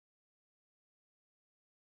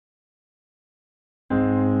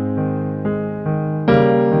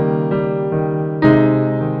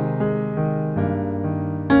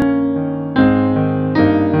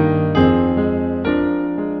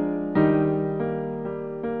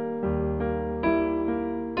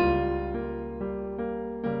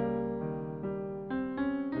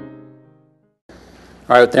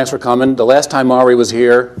All right, thanks for coming. The last time Ari was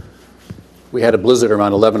here, we had a blizzard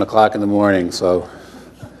around 11 o'clock in the morning, so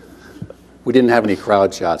we didn't have any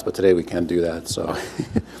crowd shots, but today we can do that. So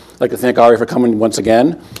I'd like to thank Ari for coming once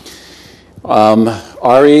again. Someone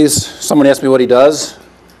asked me what he does.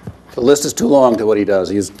 The list is too long to what he does.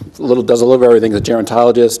 He does a little of everything. He's a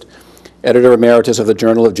gerontologist, editor emeritus of the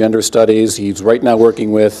Journal of Gender Studies. He's right now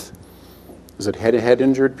working with, is it head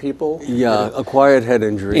injured people? Yeah, acquired head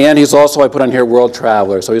injury. And he's also, I put on here, world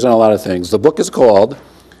traveler, so he's done a lot of things. The book is called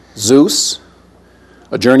Zeus,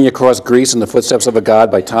 A Journey Across Greece in the Footsteps of a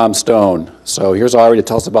God by Tom Stone. So here's Ari to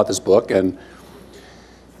tell us about this book, and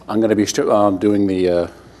I'm going to be doing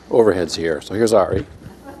the overheads here. So here's Ari.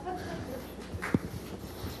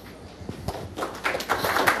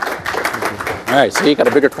 All right, so you got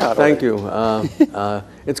a bigger crowd. Thank you.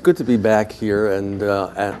 It's good to be back here and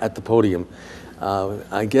at the podium.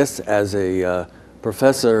 I guess as a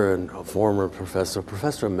professor and a former professor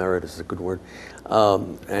emeritus is a good word,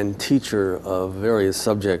 and teacher of various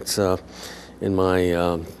subjects in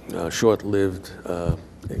my short-lived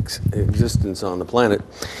existence on the planet,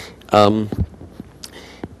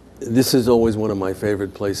 this is always one of my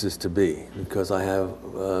favorite places to be because I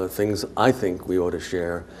have things I think we ought to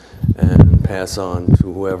share and pass on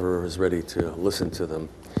to whoever is ready to listen to them.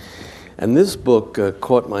 And this book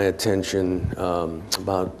caught my attention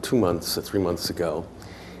about 3 months ago,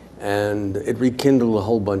 and it rekindled a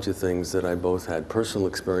whole bunch of things that I both had personal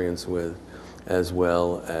experience with as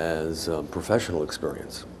well as professional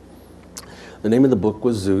experience. The name of the book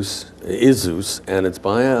is Zeus, and it's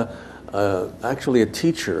by actually a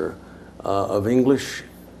teacher of English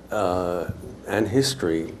and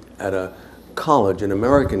history at a college, an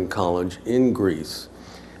American college in Greece,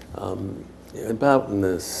 about in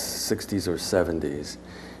the 60s or 70s.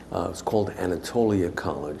 It's called Anatolia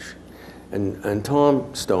College. And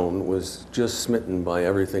Tom Stone was just smitten by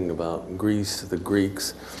everything about Greece, the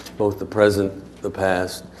Greeks, both the present, the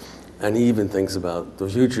past, and he even thinks about the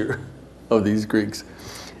future of these Greeks.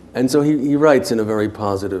 And so he writes in a very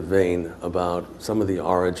positive vein about some of the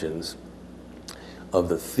origins of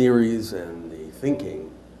the theories and the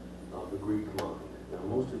thinking of the Greek mind. Now,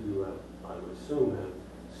 most of you, I would assume, have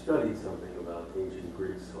studied something about ancient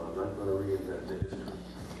Greece, so I'm not going to reinvent the history.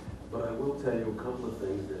 But I will tell you a couple of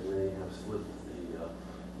things that may have slipped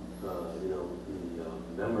the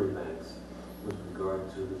memory banks with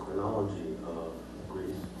regard to the chronology of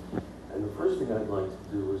Greece. And the first thing I'd like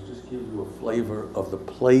to do is just give you a flavor of the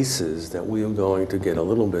places that we are going to get a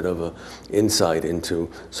little bit of an insight into.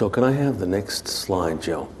 So can I have the next slide,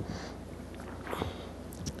 Joe?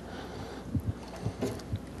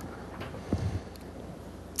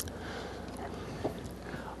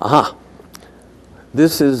 Aha.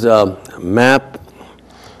 This is a map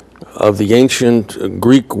of the ancient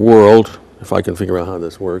Greek world, if I can figure out how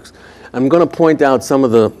this works. I'm going to point out some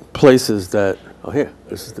of the places that, oh here,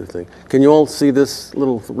 this is the thing. Can you all see this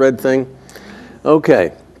little red thing?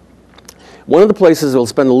 Okay. One of the places we'll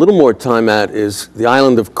spend a little more time at is the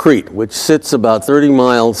island of Crete, which sits about 30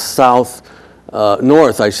 miles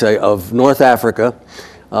north, I say, of North Africa,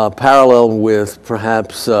 parallel with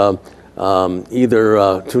perhaps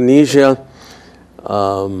either Tunisia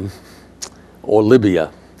or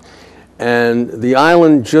Libya. And the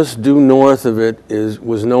island just due north of it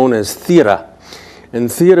was known as Thera. And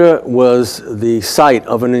Thera was the site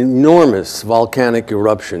of an enormous volcanic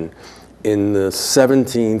eruption in the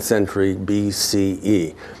 17th century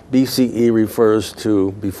BCE. BCE refers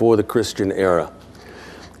to before the Christian era.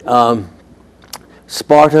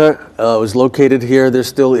 Sparta was located here. There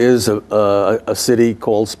still is a city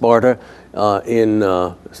called Sparta in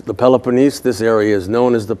the Peloponnese. This area is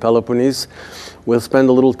known as the Peloponnese. We'll spend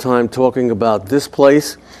a little time talking about this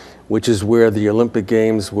place, which is where the Olympic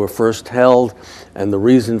Games were first held, and the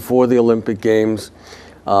reason for the Olympic Games.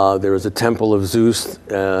 There is a temple of Zeus,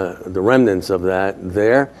 the remnants of that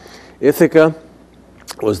there. Ithaca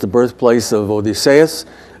was the birthplace of Odysseus,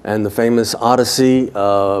 and the famous Odyssey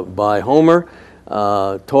by Homer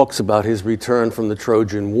talks about his return from the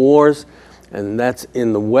Trojan Wars, and that's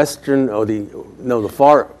in the western,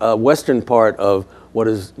 far western part of what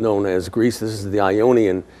is known as Greece. This is the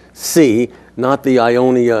Ionian Sea, not the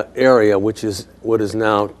Ionia area, which is what is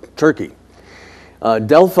now Turkey.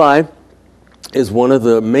 Delphi is one of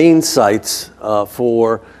the main sites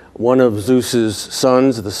for one of Zeus's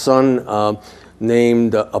sons, the son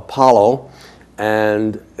named Apollo,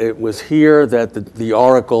 and it was here that the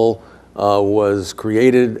oracle was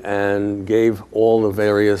created and gave all the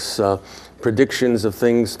various predictions of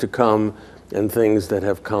things to come and things that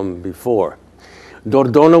have come before.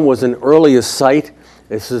 Dodona was an earliest site.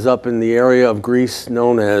 This is up in the area of Greece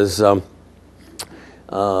known as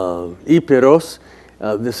Iperos.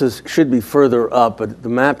 Should be further up, but the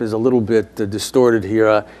map is a little bit distorted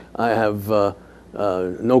here. I have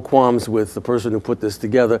no qualms with the person who put this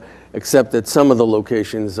together, except that some of the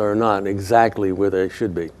locations are not exactly where they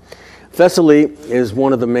should be. Thessaly is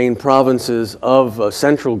one of the main provinces of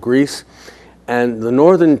central Greece, and the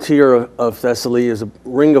northern tier of Thessaly is a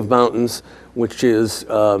ring of mountains, which is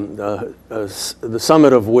the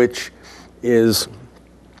summit of which is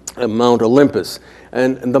Mount Olympus.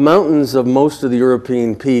 And the mountains of most of the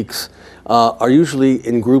European peaks are usually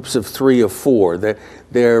in groups of 3 or 4.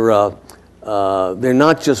 They're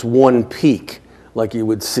not just one peak like you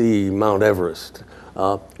would see Mount Everest.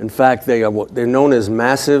 In fact, they're known as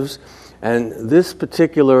massives, and this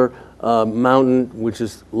particular mountain, which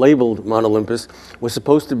is labeled Mount Olympus, was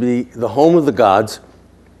supposed to be the home of the gods,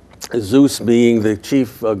 Zeus being the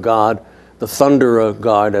chief god, the thunder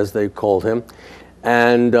god as they called him.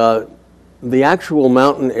 And the actual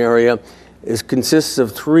mountain area consists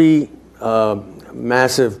of 3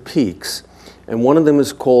 massive peaks, and one of them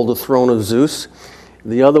is called the Throne of Zeus.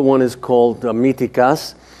 The other one is called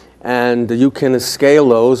Mytikas, and you can scale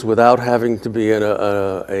those without having to be an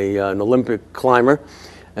Olympic climber.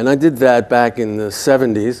 And I did that back in the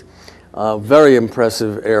 70s. Very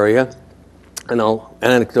impressive area, and I'll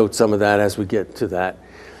anecdote some of that as we get to that.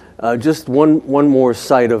 Just one more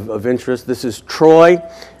site of interest. This is Troy.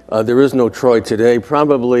 There is no Troy today.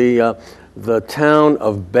 Probably the town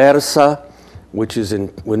of Bursa, which is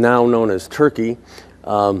now known as Turkey,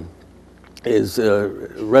 is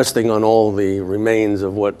resting on all the remains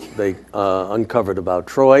of what they uncovered about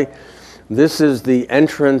Troy. This is the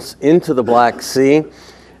entrance into the Black Sea,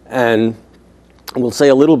 and we'll say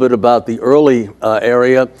a little bit about the early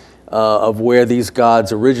area of where these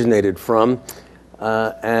gods originated from,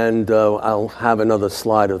 and I'll have another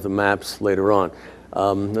slide of the maps later on.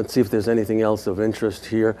 Let's see if there's anything else of interest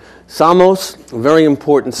here. Samos, a very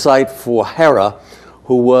important site for Hera,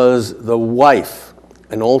 who was the wife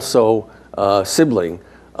and also sibling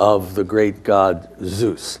of the great god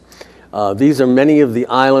Zeus. These are many of the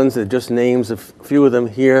islands. They're just names, a few of them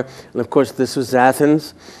here. And of course, this was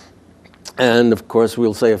Athens. And of course,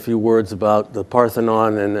 we'll say a few words about the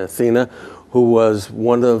Parthenon and Athena, who was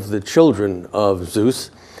one of the children of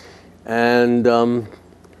Zeus. And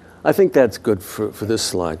I think that's good for this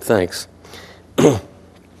slide. Thanks.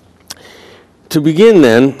 To begin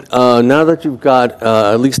then, now that you've got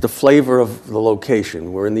at least a flavor of the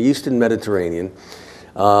location, we're in the Eastern Mediterranean.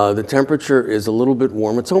 The temperature is a little bit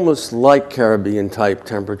warm. It's almost like Caribbean type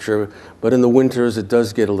temperature, but in the winters it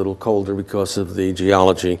does get a little colder because of the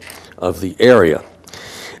geology of the area.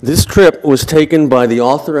 This trip was taken by the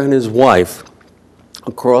author and his wife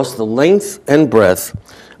across the length and breadth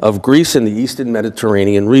of Greece and the Eastern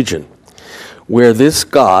Mediterranean region, where this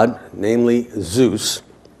god, namely Zeus,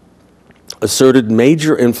 asserted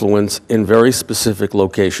major influence in very specific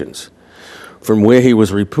locations, from where he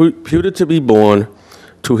was reputed to be born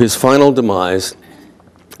to his final demise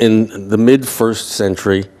in the mid-1st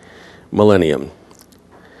century millennium.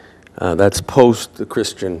 That's post the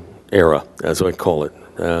Christian era, as I call it.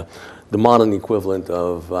 The modern equivalent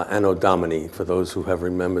of Anno Domini, for those who have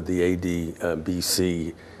remembered the AD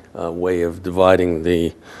BC way of dividing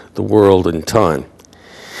the world in time.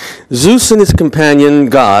 Zeus and his companion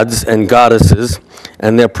gods and goddesses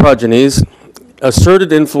and their progenies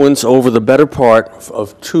asserted influence over the better part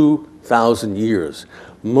of 2,000 years.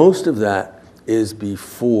 Most of that is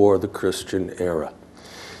before the Christian era.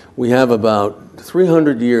 We have about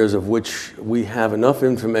 300 years of which we have enough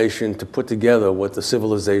information to put together what the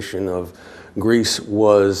civilization of Greece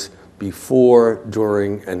was before,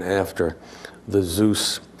 during, and after the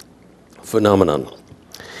Zeus phenomenon.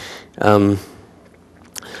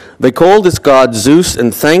 They called this god Zeus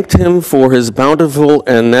and thanked him for his bountiful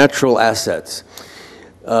and natural assets.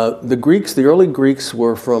 The early Greeks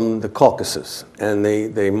were from the Caucasus, and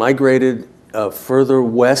they migrated further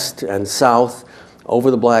west and south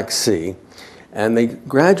over the Black Sea, and they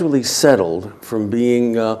gradually settled from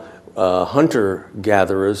being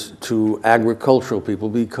hunter-gatherers to agricultural people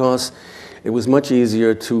because it was much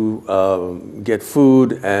easier to get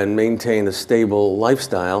food and maintain a stable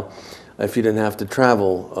lifestyle if you didn't have to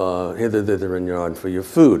travel hither, thither, and yon for your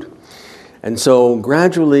food. And so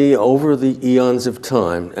gradually over the eons of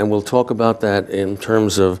time, and we'll talk about that in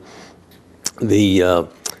terms of the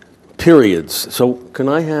periods. So can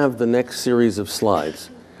I have the next series of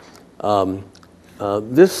slides?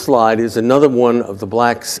 This slide is another one of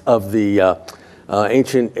the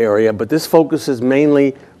ancient area, but this focuses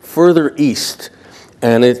mainly further east,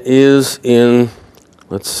 and it is in,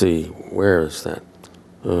 let's see, where is that?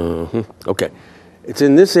 Okay, it's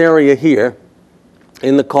in this area here,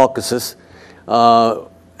 in the Caucasus and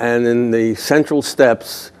in the central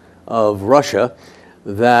steppes of Russia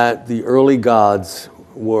that the early gods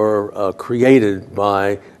were created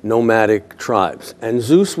by nomadic tribes. And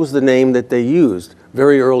Zeus was the name that they used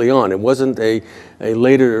very early on. It wasn't a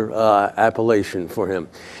later appellation for him.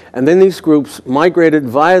 And then these groups migrated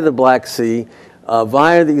via the Black Sea,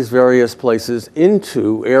 via these various places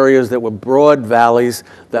into areas that were broad valleys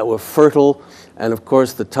that were fertile. And of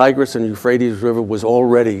course, the Tigris and Euphrates River was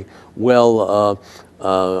already well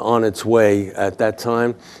on its way at that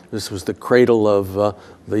time. This was the cradle of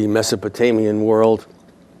the Mesopotamian world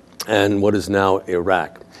and what is now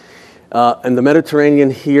Iraq. And the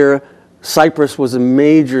Mediterranean here, Cyprus was a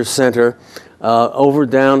major center. Over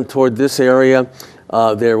down toward this area,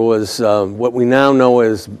 there was what we now know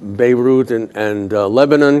as Beirut and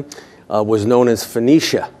Lebanon was known as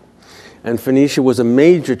Phoenicia. And Phoenicia was a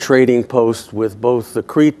major trading post with both the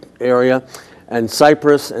Crete area and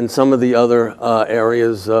Cyprus and some of the other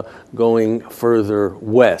areas going further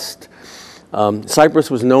west.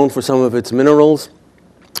 Cyprus was known for some of its minerals,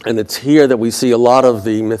 and it's here that we see a lot of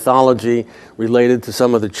the mythology related to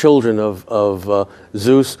some of the children of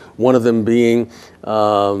Zeus, one of them being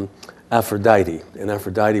Aphrodite. And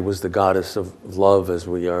Aphrodite was the goddess of love, as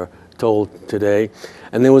we are told today.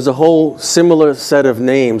 And there was a whole similar set of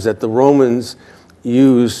names that the Romans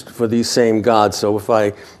used for these same gods. So if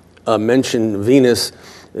I mention Venus,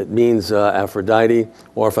 it means Aphrodite,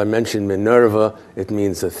 or if I mention Minerva, it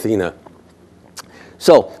means Athena.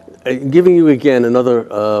 So, giving you again another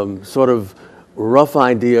sort of rough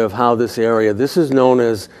idea of how this area, this is known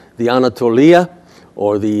as the Anatolia,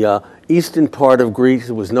 or the eastern part of Greece.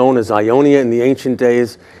 It was known as Ionia in the ancient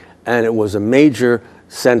days, and it was a major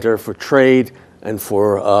center for trade and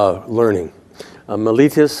for learning.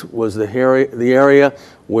 Miletus was the area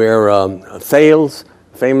where Thales,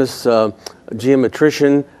 famous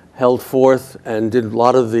geometrician, held forth and did a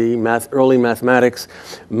lot of the early mathematics.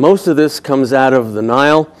 Most of this comes out of the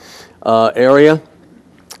Nile area,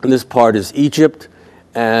 and this part is Egypt,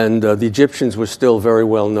 and the Egyptians were still very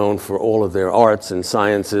well known for all of their arts and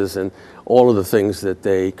sciences and all of the things that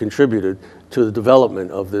they contributed to the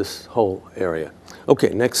development of this whole area. Okay,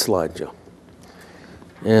 next slide, Joe.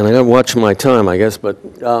 And I gotta watch my time, I guess, but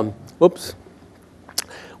whoops.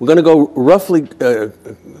 We're going to go roughly,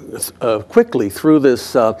 quickly through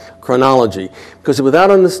this chronology, because without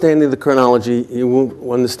understanding the chronology, you won't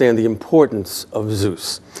understand the importance of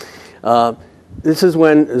Zeus. This is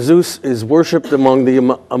when Zeus is worshipped among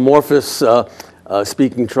the amorphous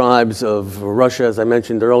speaking tribes of Russia, as I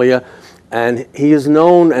mentioned earlier, and he is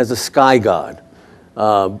known as a sky god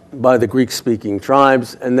by the Greek-speaking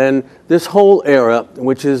tribes. And then this whole era,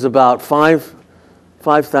 which is about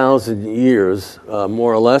 5,000 years,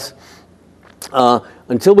 more or less,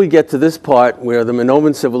 until we get to this part where the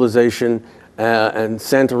Minoan civilization and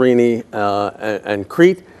Santorini and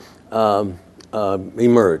Crete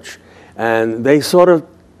emerge. And they sort of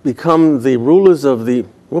become the rulers of the,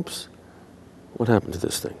 whoops, what happened to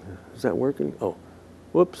this thing? Is that working? Oh,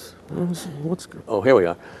 whoops, oh, here we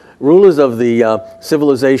are. Rulers of the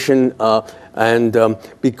civilization, and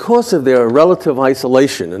because of their relative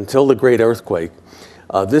isolation until the Great Earthquake,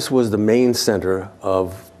 this was the main center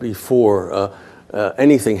of before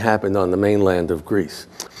anything happened on the mainland of Greece.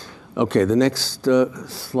 Okay, the next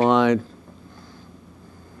slide.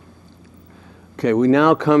 Okay, we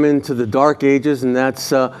now come into the Dark Ages, and that's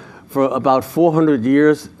for about 400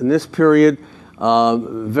 years. In this period,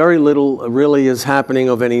 very little really is happening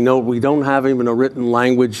of any note. We don't have even a written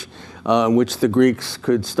language in which the Greeks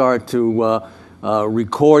could start to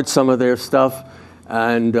record some of their stuff.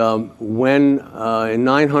 And when in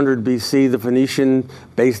 900 BC, the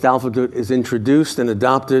Phoenician-based alphabet is introduced and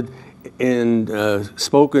adopted in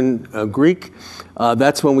spoken Greek,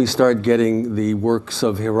 that's when we start getting the works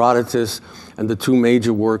of Herodotus, and the two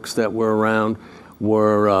major works that were around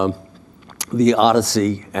were the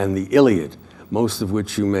Odyssey and the Iliad, most of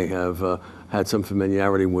which you may have had some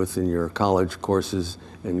familiarity with in your college courses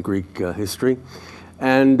in Greek history.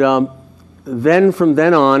 And then from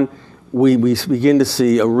then on, we begin to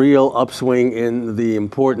see a real upswing in the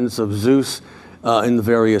importance of Zeus in the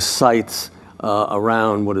various sites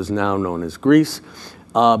around what is now known as Greece.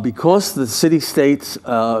 Because the city-states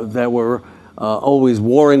that were always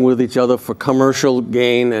warring with each other for commercial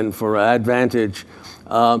gain and for advantage,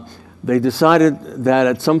 they decided that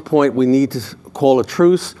at some point we need to call a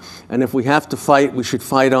truce, and if we have to fight, we should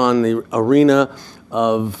fight on the arena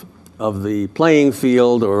of the playing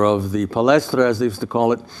field, or of the palestra, as they used to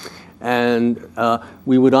call it. And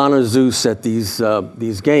we would honor Zeus at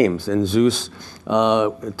these games. And Zeus,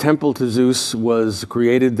 a temple to Zeus was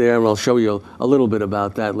created there, and I'll show you a little bit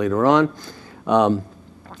about that later on.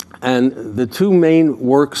 And the two main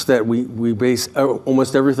works that we base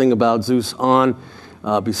almost everything about Zeus on,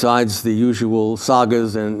 besides the usual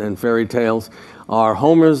sagas and fairy tales, are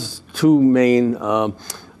Homer's two main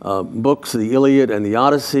books, the Iliad and the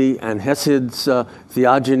Odyssey, and Hesiod's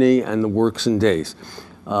Theogony and the Works and Days.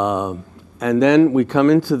 And then we come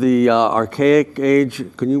into the Archaic Age.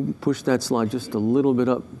 Can you push that slide just a little bit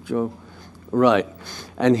up, Joe? Right.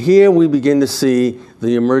 And here we begin to see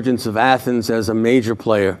the emergence of Athens as a major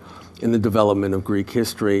player in the development of Greek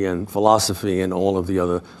history and philosophy and all of the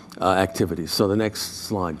other activities. So the next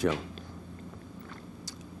slide, Joe.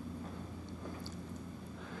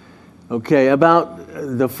 Okay, about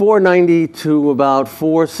the 490 to about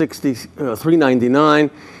 460, 399,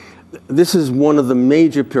 this is one of the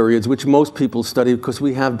major periods which most people study because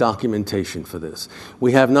we have documentation for this.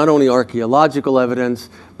 We have not only archaeological evidence,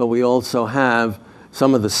 but we also have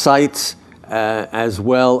some of the sites as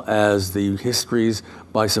well as the histories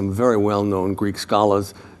by some very well-known Greek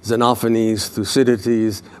scholars, Xenophanes,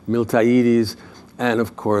 Thucydides, Miltiades, and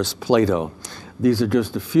of course Plato. These are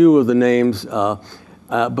just a few of the names,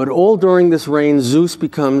 but all during this reign, Zeus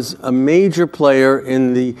becomes a major player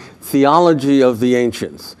in the theology of the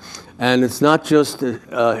ancients. And it's not just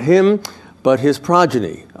him, but his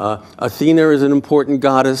progeny. Athena is an important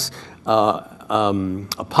goddess.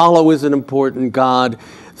 Apollo is an important god.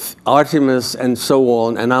 Artemis, and so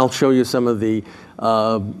on. And I'll show you some of the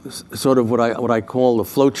sort of what I call the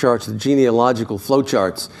flowcharts, the genealogical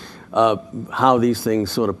flowcharts, how these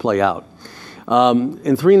things sort of play out.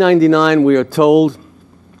 In 399, we are told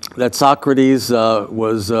that Socrates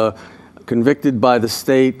was convicted by the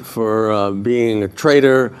state for being a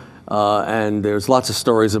traitor. And there's lots of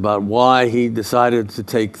stories about why he decided to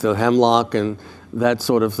take the hemlock and that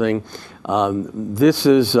sort of thing. This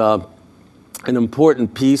is an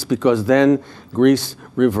important piece because then Greece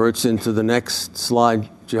reverts into the next slide,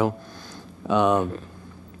 Jill.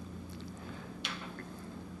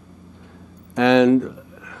 And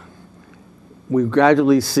we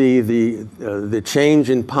gradually see the change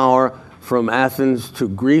in power from Athens to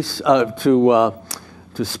Greece, to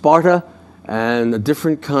Sparta, and a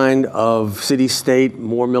different kind of city-state,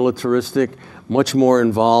 more militaristic, much more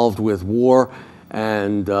involved with war,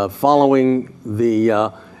 and following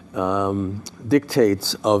the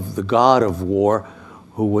dictates of the god of war,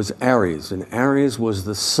 who was Ares. And Ares was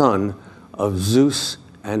the son of Zeus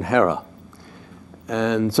and Hera.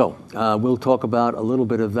 And so we'll talk about a little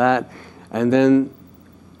bit of that. And then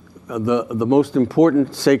the most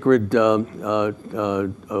important sacred domain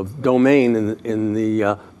in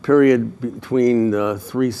the period between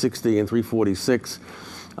 360 and 346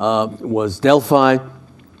 was Delphi.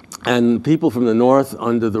 And people from the north,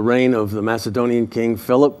 under the reign of the Macedonian king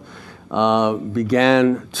Philip,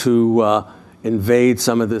 began to invade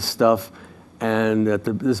some of this stuff. And at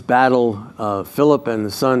this battle, Philip and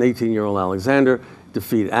the son, 18-year-old Alexander,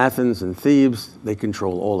 defeat Athens and Thebes. They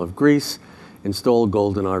control all of Greece, install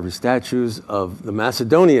golden ivory statues of the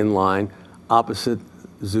Macedonian line opposite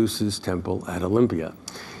Zeus's temple at Olympia.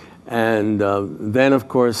 And then, of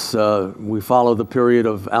course, we follow the period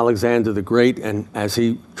of Alexander the Great, and as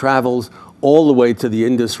he travels all the way to the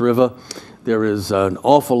Indus River, there is an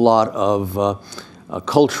awful lot of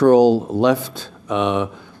cultural left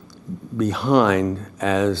behind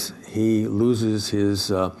as he loses his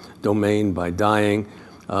domain by dying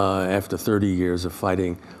after 30 years of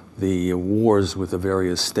fighting the wars with the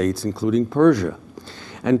various states, including Persia.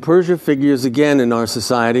 And Persia figures again in our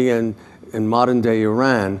society and in modern-day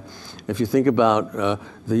Iran. If you think about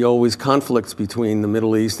the always conflicts between the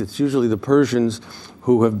Middle East, it's usually the Persians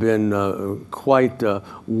who have been quite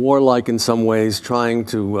warlike in some ways, trying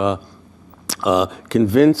to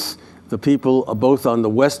convince the people both on the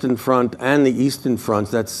Western Front and the Eastern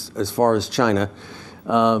Front, that's as far as China,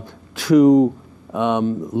 to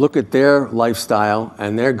look at their lifestyle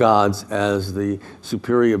and their gods as the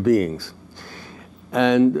superior beings.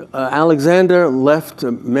 And Alexander left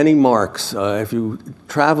many marks. If you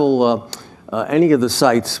travel any of the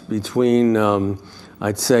sites between,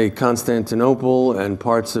 I'd say, Constantinople and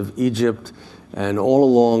parts of Egypt and all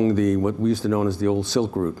along what we used to know as the old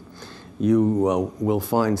Silk Route, you will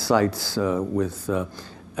find sites with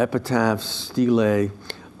epitaphs, stelae,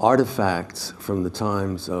 artifacts from the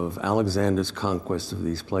times of Alexander's conquest of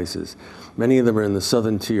these places. Many of them are in the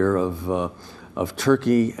southern tier of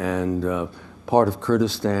Turkey and part of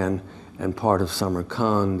Kurdistan and part of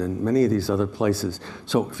Samarkand and many of these other places.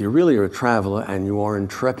 So if you really are a traveler and you are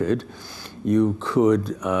intrepid, you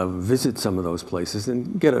could visit some of those places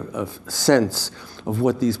and get a sense of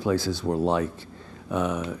what these places were like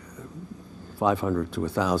 500 to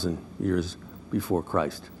 1,000 years before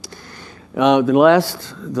Christ. The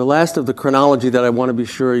last of the chronology that I want to be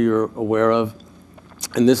sure you're aware of,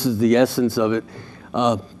 and this is the essence of it.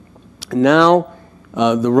 Now,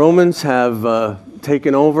 the Romans have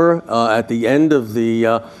taken over at the end of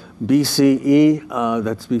the BCE,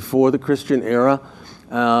 that's before the Christian era,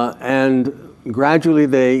 and gradually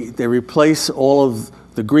they replace all of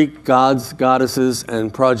the Greek gods, goddesses,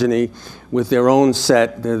 and progeny with their own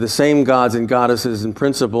set. They're the same gods and goddesses in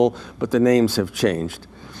principle, but the names have changed.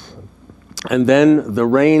 And then the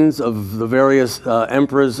reigns of the various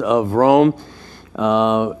emperors of Rome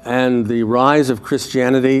and the rise of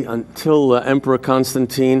Christianity until Emperor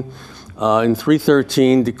Constantine in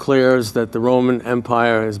 313 declares that the Roman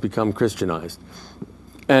Empire has become Christianized.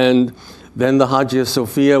 And then the Hagia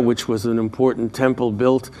Sophia, which was an important temple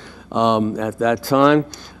built at that time,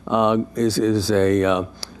 is a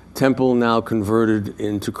temple now converted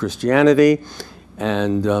into Christianity.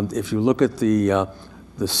 And if you look at the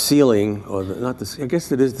ceiling, or I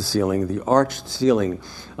guess it is the ceiling, the arched ceiling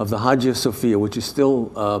of the Hagia Sophia, which is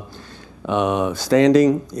still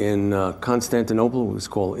standing in Constantinople, it's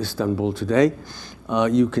called Istanbul today,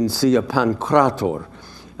 you can see a pancrator,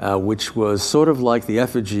 which was sort of like the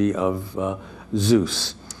effigy of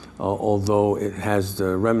Zeus, although it has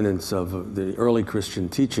the remnants of the early Christian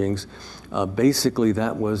teachings. Basically,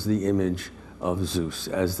 that was the image of Zeus,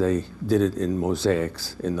 as they did it in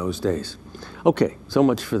mosaics in those days. Okay, so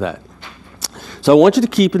much for that. So I want you to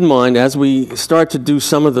keep in mind, as we start to do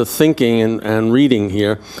some of the thinking and reading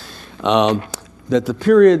here, that the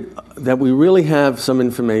period that we really have some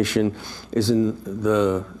information is in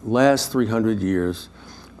the last 300 years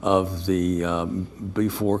of the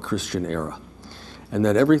before Christian era. And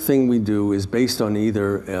that everything we do is based on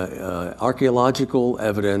either archaeological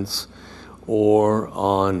evidence or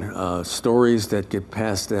on stories that get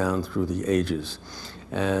passed down through the ages.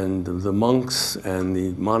 And the monks and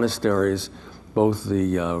the monasteries, both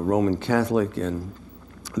the Roman Catholic and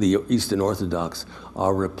the Eastern Orthodox,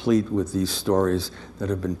 are replete with these stories that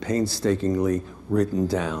have been painstakingly written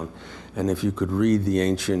down. And if you could read the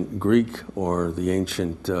ancient Greek or the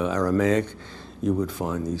ancient Aramaic, you would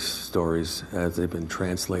find these stories as they've been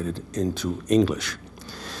translated into English.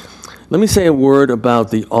 Let me say a word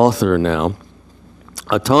about the author now.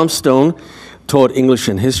 Tom Stone taught English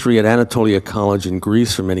and history at Anatolia College in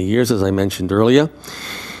Greece for many years, as I mentioned earlier.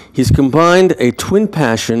 He's combined a twin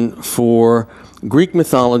passion for Greek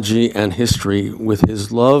mythology and history with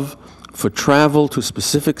his love for travel to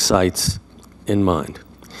specific sites in mind.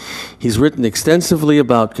 He's written extensively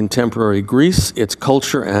about contemporary Greece, its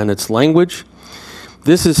culture, and its language.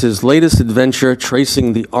 This is his latest adventure,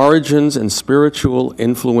 tracing the origins and spiritual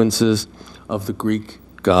influences of the Greek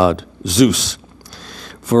god Zeus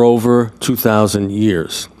for over 2,000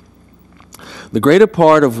 years. The greater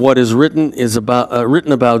part of what is written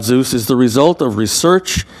about Zeus is the result of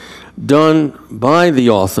research done by the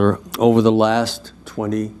author over the last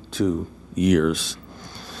 22 years.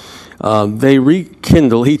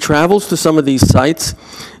 He travels to some of these sites.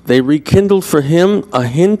 They rekindled for him a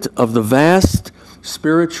hint of the vast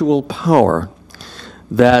spiritual power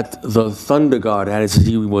that the thunder god, as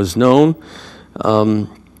he was known,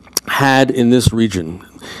 had in this region.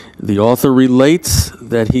 The author relates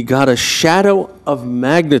that he got a shadow of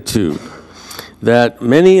magnitude that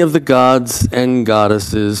many of the gods and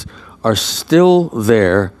goddesses are still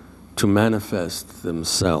there to manifest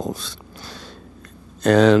themselves.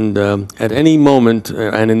 And at any moment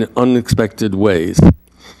and in unexpected ways.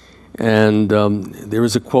 And there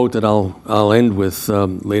is a quote that I'll end with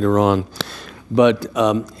later on. But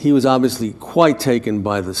he was obviously quite taken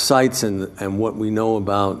by the sites and what we know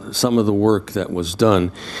about some of the work that was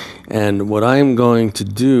done. And what I'm going to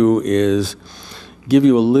do is give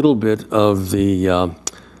you a little bit of the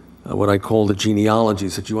what I call the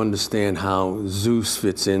genealogies, so that you understand how Zeus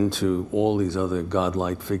fits into all these other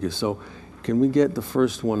godlike figures. So can we get the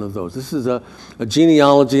first one of those? This is a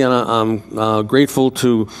genealogy, and I'm grateful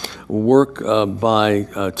to work by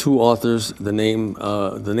two authors. The name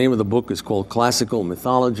of the book is called Classical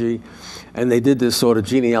Mythology, and they did this sort of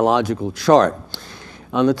genealogical chart.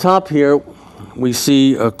 On the top here, we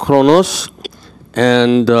see Kronos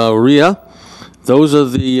and Rhea. Those are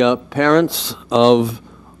the parents of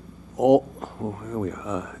all. Here we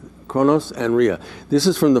are. Kronos and Rhea. This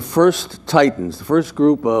is from the first Titans, the first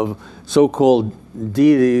group of so-called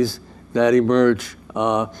deities that emerged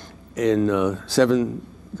in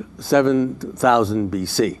 7,000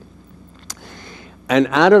 BC. And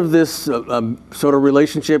out of this sort of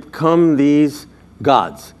relationship come these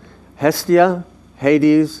gods: Hestia,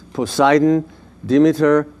 Hades, Poseidon,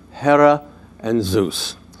 Demeter, Hera, and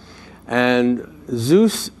Zeus. And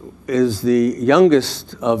Zeus is the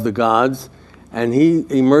youngest of the gods, and he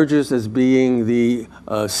emerges as being the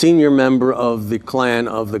senior member of the clan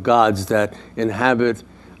of the gods that inhabit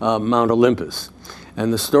Mount Olympus.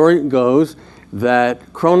 And the story goes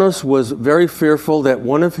that Kronos was very fearful that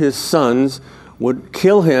one of his sons would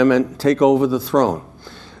kill him and take over the throne.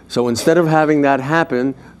 So instead of having that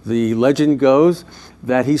happen, the legend goes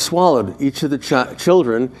that he swallowed each of the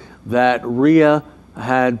children that Rhea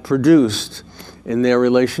had produced in their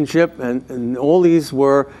relationship, and all these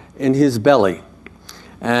were in his belly.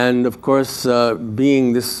 And of course,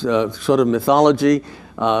 being this sort of mythology,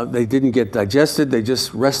 they didn't get digested, they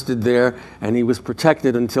just rested there, and he was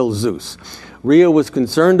protected until Zeus. Rhea was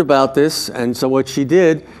concerned about this, and so what she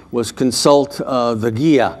did was consult the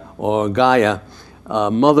Gaia,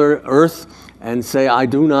 Mother Earth, and say, I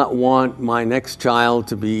do not want my next child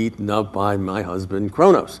to be eaten up by my husband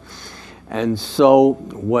Kronos. And so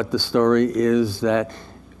what the story is that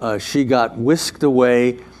she got whisked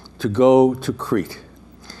away to go to Crete.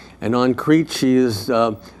 And on Crete, she's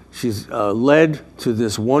led to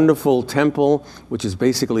this wonderful temple, which is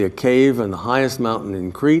basically a cave on the highest mountain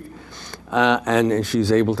in Crete, and she's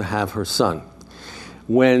able to have her son.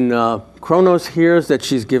 When Kronos hears that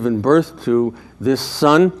she's given birth to this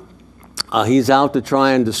son, he's out to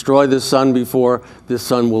try and destroy this son before this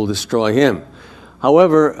son will destroy him.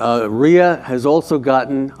 However, Rhea has also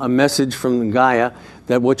gotten a message from Gaia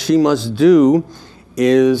that what she must do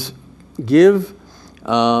is give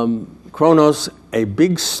Kronos a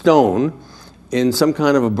big stone in some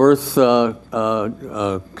kind of a birth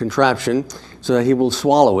contraption so that he will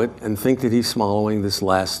swallow it and think that he's swallowing this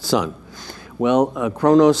last son. Well,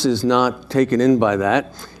 Kronos is not taken in by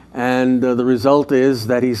that, and the result is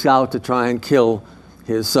that he's out to try and kill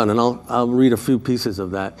his son. And I'll read a few pieces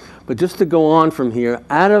of that. But just to go on from here,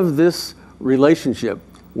 out of this relationship,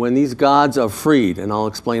 when these gods are freed, and I'll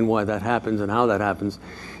explain why that happens and how that happens,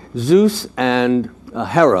 Zeus and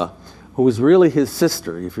Hera, who is really his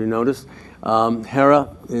sister, if you notice, Hera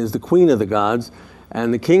is the queen of the gods,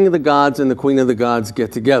 and the king of the gods and the queen of the gods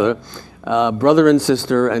get together, brother and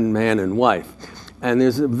sister and man and wife. And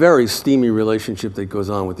there's a very steamy relationship that goes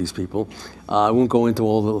on with these people. I won't go into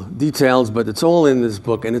all the details, but it's all in this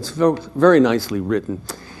book, and it's very nicely written.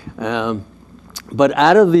 But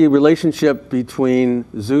out of the relationship between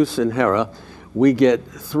Zeus and Hera, we get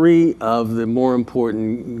three of the more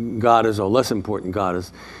important goddess or less important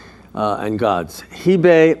goddess and gods.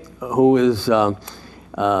 Hebe, who is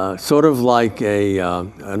sort of like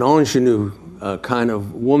an ingenue kind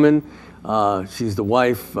of woman. She's the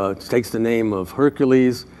wife, takes the name of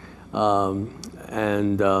Hercules.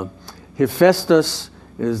 And Hephaestus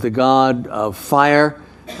is the god of fire,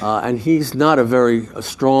 and he's not a very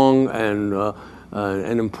strong and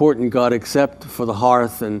an important god except for the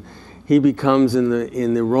hearth, and he becomes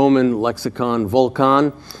in the Roman lexicon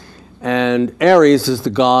Vulcan. And Ares is the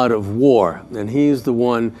god of war, and he's the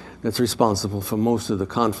one that's responsible for most of the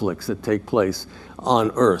conflicts that take place on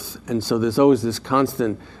Earth. And so there's always this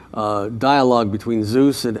constant dialogue between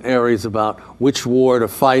Zeus and Ares about which war to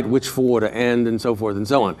fight, which war to end, and so forth and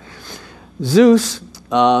so on. Zeus,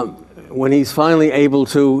 when he's finally able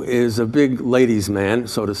to, is a big ladies' man,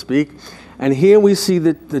 so to speak. And here we see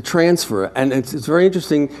the transfer. And it's very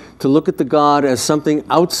interesting to look at the god as something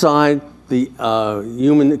outside the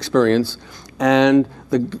human experience, and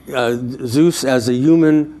Zeus as a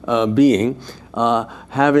human being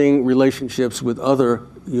having relationships with other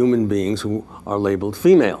human beings who are labeled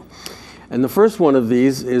female. And the first one of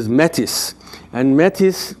these is Metis. And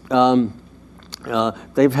Metis,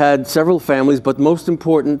 they've had several families, but most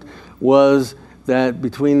important was that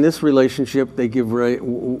between this relationship, they give rise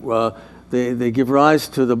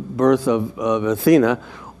to the birth of Athena,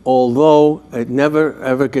 although it never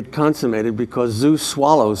ever get consummated because Zeus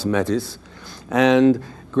swallows Metis. And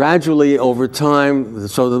gradually over time,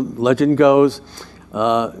 so the legend goes,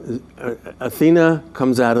 Athena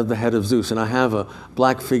comes out of the head of Zeus. And I have a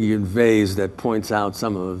black figured vase that points out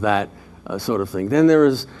some of that sort of thing. Then there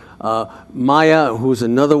is Maya, who's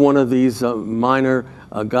another one of these minor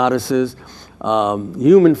goddesses,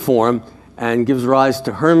 human form, and gives rise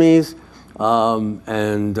to Hermes.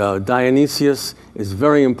 And Dionysius is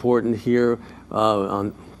very important here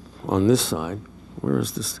on this side. Where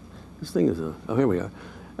is this? This thing is oh, here we are.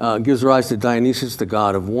 Gives rise to Dionysius, the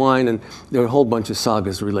god of wine, and there are a whole bunch of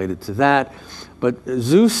sagas related to that. But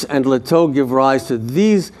Zeus and Leto give rise to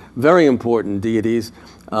these very important deities: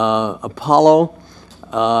 Apollo,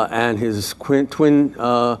 and his twin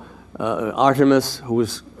Artemis, who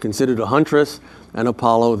was considered a huntress, and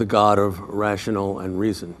Apollo, the god of rational and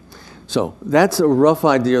reason. So that's a rough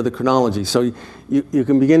idea of the chronology. So you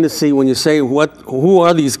can begin to see when you say who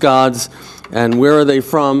are these gods and where are they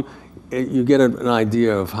from, you get an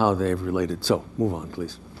idea of how they've related. So move on,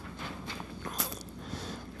 please.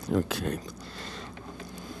 Okay.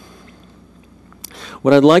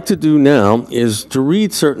 What I'd like to do now is to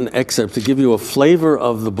read certain excerpts to give you a flavor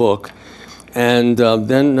of the book, and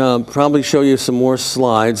then probably show you some more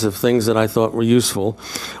slides of things that I thought were useful.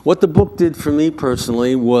 What the book did for me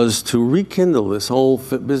personally was to rekindle this whole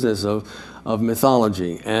business of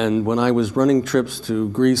mythology. And when I was running trips to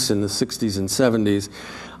Greece in the 60s and 70s,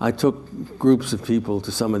 I took groups of people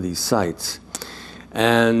to some of these sites.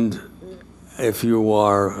 And if you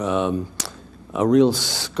are a real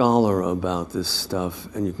scholar about this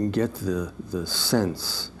stuff, and you can get the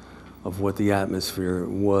sense of what the atmosphere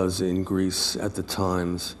was in Greece at the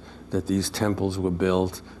times that these temples were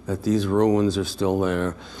built, that these ruins are still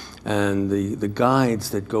there, and the guides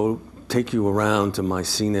that take you around to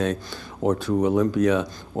Mycenae or to Olympia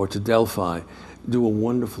or to Delphi do a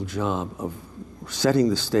wonderful job of setting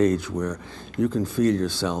the stage where you can feel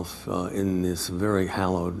yourself in this very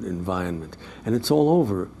hallowed environment. And it's all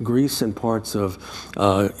over Greece and parts of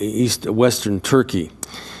western Turkey.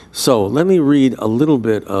 So let me read a little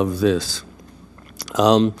bit of this.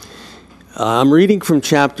 I'm reading from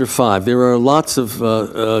chapter 5. There are lots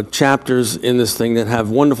of chapters in this thing that have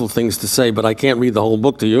wonderful things to say, but I can't read the whole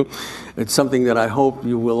book to you. It's something that I hope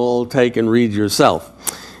you will all take and read yourself.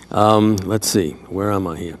 Let's see, where am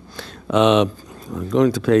I here? I'm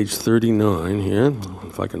going to page 39 here,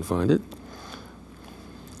 if I can find it.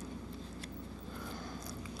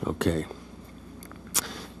 Okay.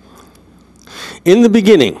 In the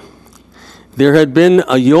beginning, there had been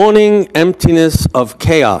a yawning emptiness of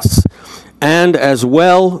chaos, and as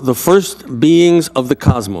well the first beings of the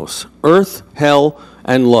cosmos, earth, hell,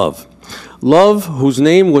 and love. Love, whose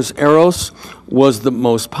name was Eros, was the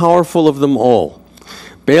most powerful of them all.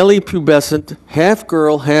 Barely pubescent, half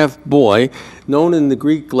girl, half boy, known in the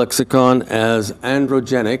Greek lexicon as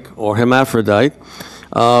androgenic or hermaphrodite,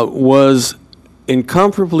 was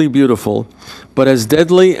incomparably beautiful, but as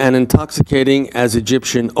deadly and intoxicating as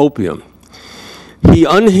Egyptian opium. He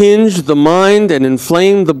unhinged the mind and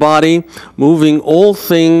inflamed the body, moving all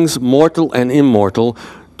things mortal and immortal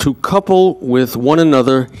to couple with one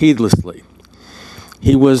another heedlessly.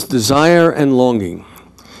 He was desire and longing.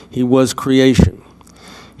 He was creation.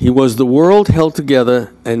 He was the world held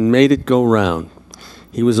together and made it go round.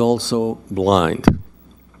 He was also blind.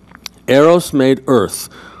 Eros made earth,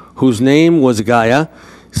 whose name was Gaia,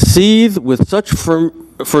 seethe with such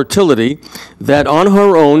fertility that on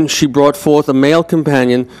her own she brought forth a male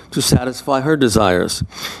companion to satisfy her desires.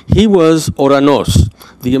 He was Oranos,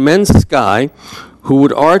 the immense sky, who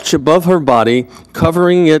would arch above her body,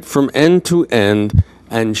 covering it from end to end,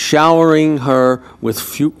 and showering her with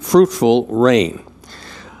fruitful rain.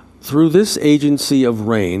 Through this agency of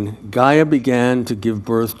rain, Gaia began to give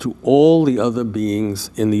birth to all the other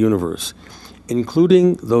beings in the universe,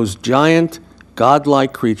 including those giant,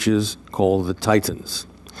 godlike creatures called the Titans.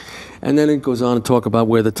 And then it goes on to talk about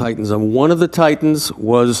where the Titans are. One of the Titans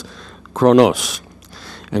was Kronos.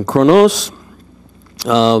 And Kronos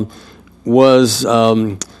was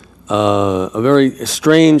a very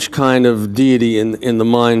strange kind of deity in the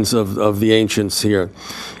minds of the ancients here.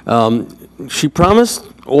 She promised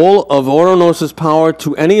all of Oranos' power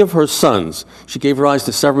to any of her sons. She gave rise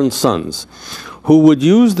to 7 sons, who would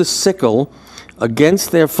use the sickle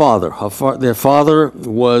against their father. Their father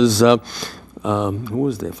was, who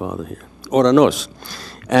was their father here? Oranos.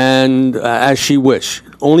 And as she wished.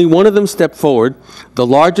 Only one of them stepped forward, the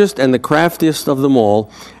largest and the craftiest of them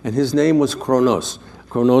all, and his name was Kronos.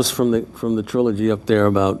 Kronos from the trilogy up there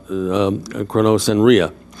about Kronos and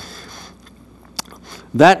Rhea.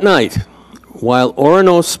 That night, while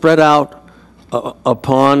Oranos spread out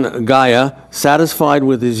upon Gaia, satisfied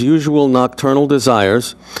with his usual nocturnal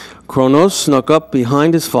desires, Kronos snuck up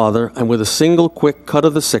behind his father and with a single quick cut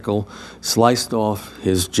of the sickle, sliced off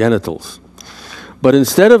his genitals. But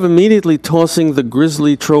instead of immediately tossing the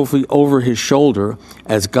grisly trophy over his shoulder,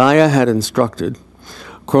 as Gaia had instructed,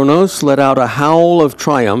 Kronos let out a howl of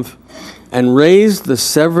triumph and raised the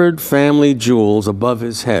severed family jewels above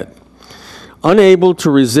his head, unable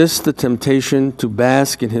to resist the temptation to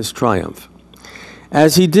bask in his triumph.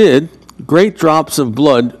 As he did, great drops of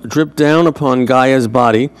blood dripped down upon Gaia's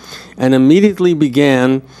body and immediately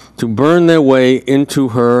began to burn their way into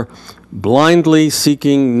her, blindly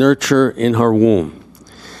seeking nurture in her womb.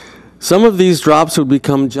 Some of these drops would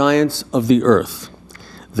become giants of the earth.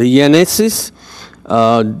 The Yenesis,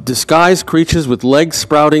 disguised creatures with legs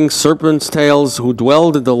sprouting serpents' tails who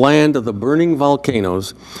dwelled in the land of the burning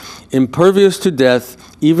volcanoes, impervious to death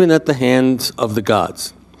even at the hands of the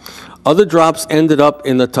gods. Other drops ended up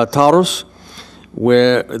in the Tartarus,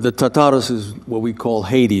 where the Tartarus is what we call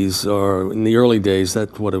Hades, or in the early days,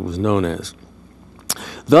 that's what it was known as.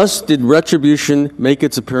 Thus did retribution make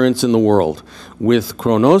its appearance in the world, with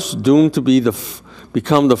Kronos doomed to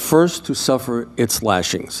become the first to suffer its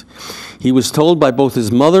lashings. He was told by both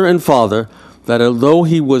his mother and father that although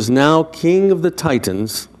he was now king of the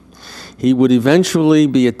Titans, he would eventually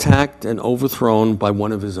be attacked and overthrown by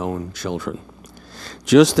one of his own children,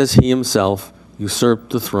 just as he himself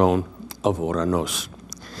usurped the throne of Ouranos.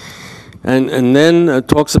 And then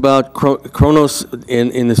talks about Kronos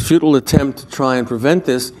in his futile attempt to try and prevent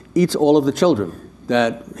this, eats all of the children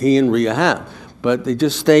that he and Rhea have. But they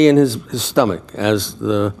just stay in his stomach, as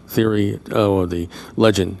the theory or the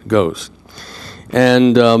legend goes.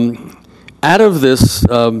 And out of this,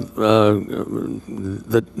 the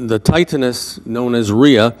Titaness, known as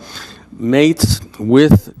Rhea, mates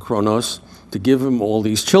with Kronos to give him all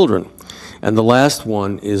these children. And the last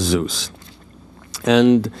one is Zeus.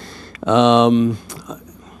 And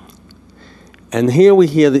here we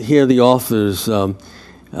hear the author's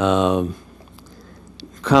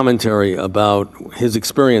commentary about his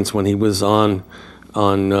experience when he was on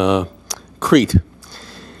Crete.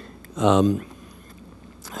 Let me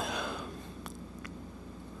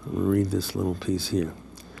read this little piece here.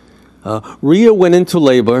 Rhea went into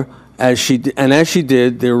labor, as she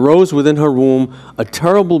did, there arose within her womb a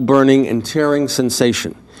terrible burning and tearing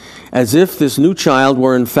sensation, as if this new child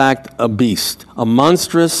were in fact a beast, a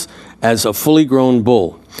monstrous as a fully grown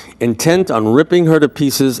bull, intent on ripping her to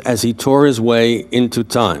pieces as he tore his way into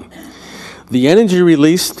time. The energy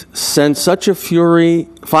released sent such a fiery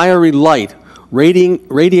light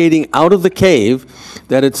radiating out of the cave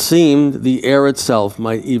that it seemed the air itself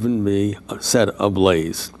might even be set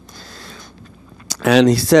ablaze. And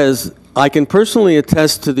he says, I can personally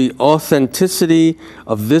attest to the authenticity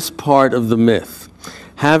of this part of the myth,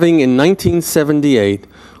 having in 1978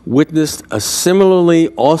 witnessed a similarly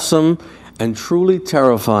awesome and truly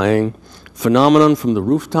terrifying phenomenon from the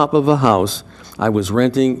rooftop of a house I was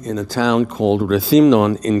renting in a town called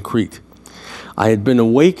Rethymnon in Crete. I had been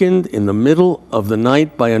awakened in the middle of the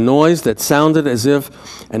night by a noise that sounded as if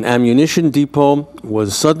an ammunition depot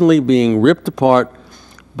was suddenly being ripped apart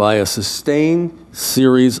by a sustained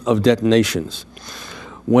series of detonations.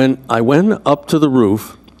 When I went up to the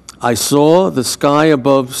roof, I saw the sky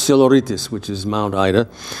above Psiloritis, which is Mount Ida,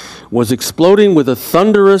 was exploding with a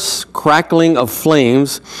thunderous crackling of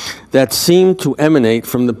flames that seemed to emanate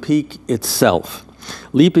from the peak itself,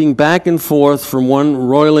 leaping back and forth from one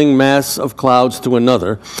roiling mass of clouds to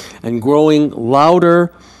another, and growing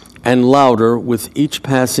louder and louder with each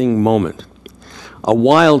passing moment. A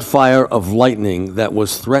wildfire of lightning that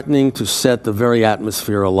was threatening to set the very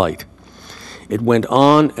atmosphere alight. It went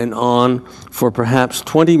on and on for perhaps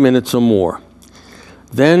 20 minutes or more.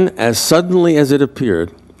 Then, as suddenly as it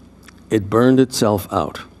appeared, it burned itself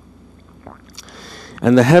out.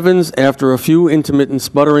 And the heavens, after a few intermittent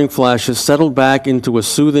sputtering flashes, settled back into a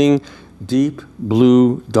soothing, deep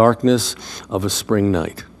blue darkness of a spring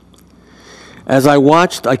night. As I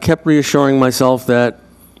watched, I kept reassuring myself that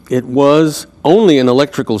it was only an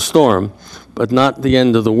electrical storm, but not the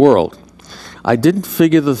end of the world. I didn't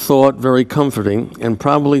figure the thought very comforting, and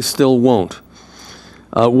probably still wouldn't,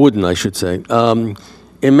 I should say.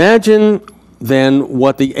 Imagine then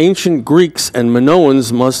what the ancient Greeks and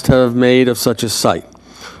Minoans must have made of such a sight,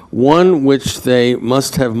 one which they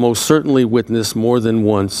must have most certainly witnessed more than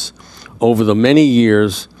once over the many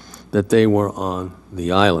years that they were on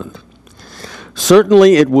the island.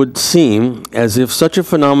 Certainly it would seem as if such a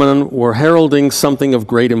phenomenon were heralding something of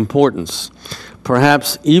great importance,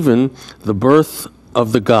 perhaps even the birth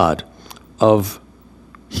of the god, of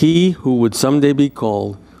he who would someday be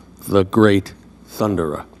called the Great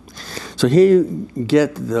Thunderer. So here you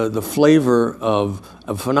get the flavor of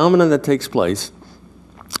a phenomenon that takes place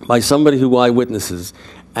by somebody who eyewitnesses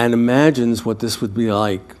and imagines what this would be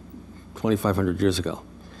like 2,500 years ago.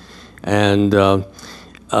 And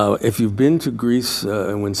if you've been to Greece,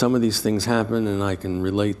 and when some of these things happen, and I can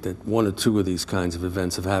relate that one or two of these kinds of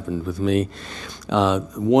events have happened with me,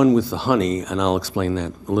 one with the honey, and I'll explain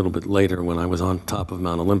that a little bit later when I was on top of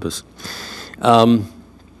Mount Olympus.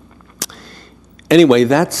 Anyway,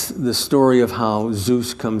 that's the story of how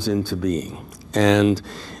Zeus comes into being. And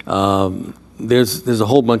there's a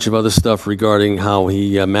whole bunch of other stuff regarding how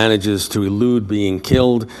he manages to elude being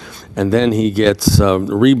killed, and then he gets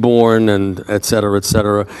reborn, and et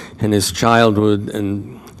cetera, and his childhood,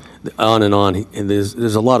 and on and on. And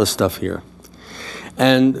there's a lot of stuff here.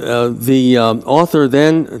 And the author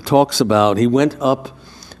then talks about, he went up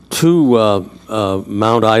to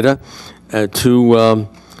Mount Ida to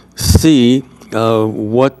see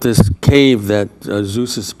what this cave that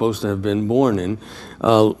Zeus is supposed to have been born in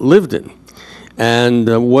lived in.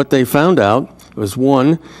 And what they found out was,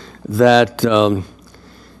 one, that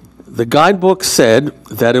the guidebook said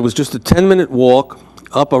that it was just a 10-minute walk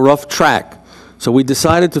up a rough track. So we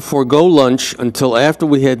decided to forego lunch until after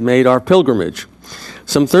we had made our pilgrimage.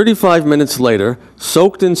 Some 35 minutes later,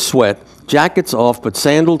 soaked in sweat, jackets off but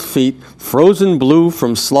sandaled feet, frozen blue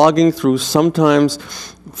from slogging through sometimes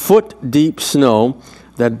foot-deep snow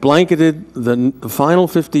that blanketed the final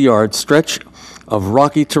 50-yard stretch of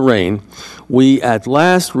rocky terrain, we at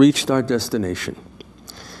last reached our destination.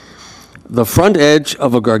 The front edge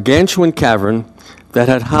of a gargantuan cavern that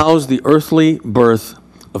had housed the earthly birth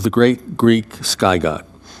of the great Greek sky god.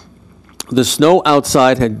 The snow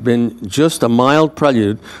outside had been just a mild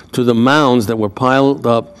prelude to the mounds that were piled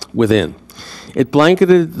up within. It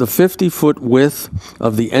blanketed the 50-foot width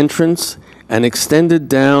of the entrance and extended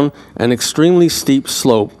down an extremely steep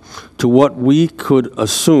slope to what we could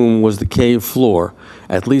assume was the cave floor,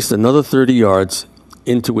 at least another 30 yards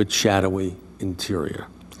into its shadowy interior.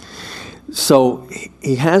 So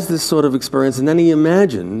he has this sort of experience, and then he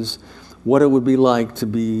imagines what it would be like to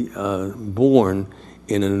be born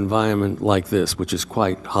in an environment like this, which is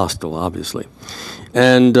quite hostile, obviously.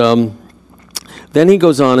 And then he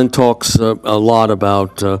goes on and talks a lot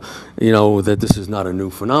about, that this is not a new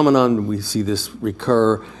phenomenon. We see this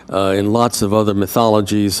recur in lots of other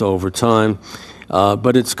mythologies over time.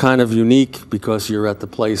 But it's kind of unique because you're at the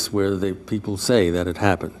place where people say that it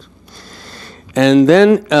happened. And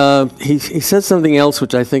then he says something else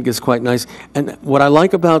which I think is quite nice. And what I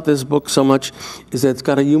like about this book so much is that it's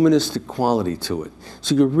got a humanistic quality to it.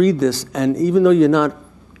 So you read this, and even though you're not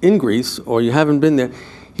in Greece or you haven't been there,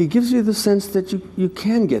 he gives you the sense that you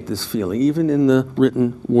can get this feeling, even in the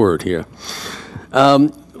written word here.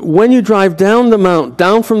 When you drive down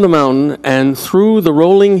from the mountain and through the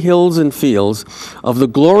rolling hills and fields of the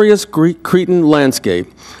glorious Cretan landscape,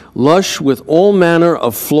 lush with all manner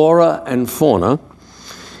of flora and fauna,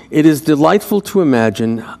 it is delightful to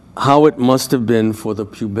imagine how it must have been for the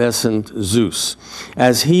pubescent Zeus,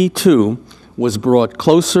 as he too was brought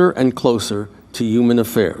closer and closer to human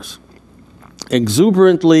affairs.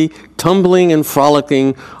 Exuberantly tumbling and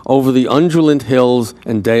frolicking over the undulant hills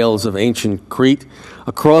and dales of ancient Crete,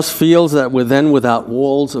 across fields that were then without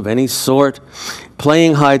walls of any sort,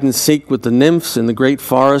 playing hide and seek with the nymphs in the great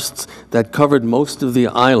forests that covered most of the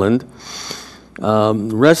island,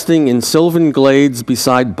 resting in sylvan glades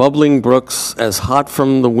beside bubbling brooks as the hot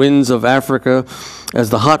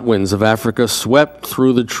winds of Africa swept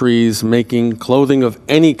through the trees, making clothing of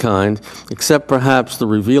any kind, except perhaps the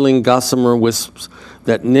revealing gossamer wisps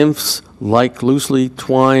that nymphs like loosely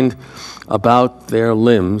twined about their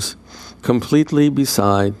limbs, completely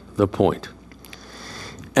beside the point.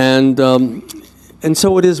 And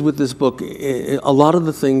so it is with this book. A lot of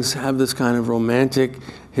the things have this kind of romantic,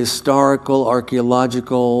 historical,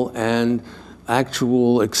 archaeological, and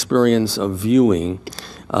actual experience of viewing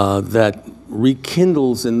that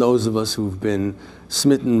rekindles in those of us who've been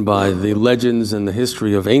smitten by the legends and the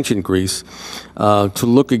history of ancient Greece to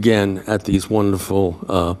look again at these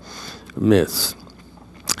wonderful myths.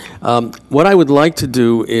 What I would like to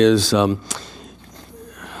do is,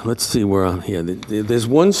 let's see where I'm here. There's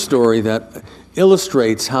one story that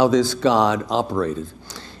illustrates how this god operated.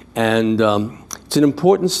 And it's an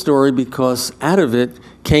important story because out of it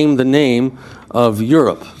came the name of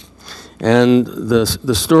Europe. And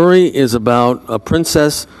the story is about a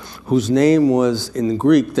princess whose name was, in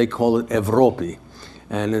Greek, they call it Evropi,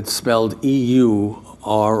 and it's spelled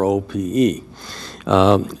E-U-R-O-P-E.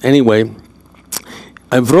 Anyway,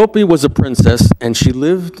 Evropi was a princess, and she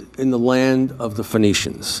lived in the land of the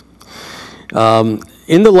Phoenicians.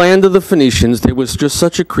 In the land of the Phoenicians, there was just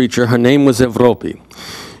such a creature. Her name was Evropi.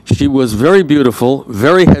 She was very beautiful,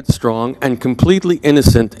 very headstrong, and completely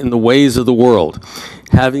innocent in the ways of the world,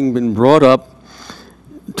 having been brought up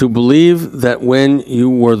to believe that when you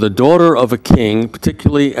were the daughter of a king,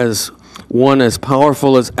 particularly as one as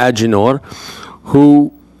powerful as Agenor,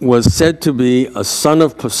 who was said to be a son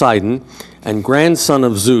of Poseidon and grandson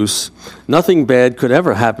of Zeus, nothing bad could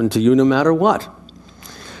ever happen to you no matter what.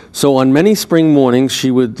 So on many spring mornings,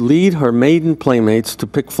 she would lead her maiden playmates to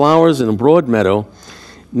pick flowers in a broad meadow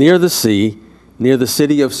near the sea, near the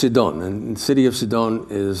city of Sidon. And the city of Sidon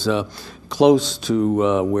is close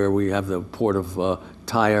to where we have the port of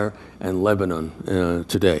Tyre and Lebanon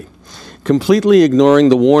today. Completely ignoring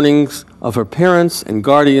the warnings of her parents and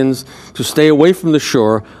guardians to stay away from the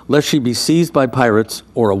shore lest she be seized by pirates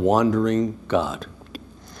or a wandering god.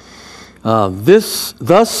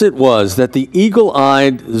 Thus it was that the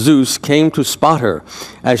eagle-eyed Zeus came to spot her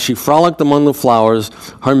as she frolicked among the flowers,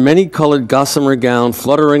 her many-colored gossamer gown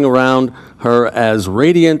fluttering around her as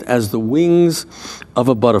radiant as the wings of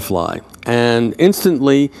a butterfly. And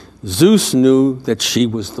instantly, Zeus knew that she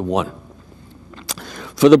was the one.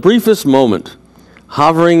 For the briefest moment,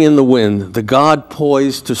 hovering in the wind, the god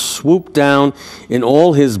poised to swoop down in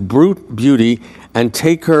all his brute beauty and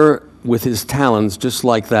take her with his talons, just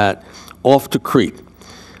like that, off to Crete.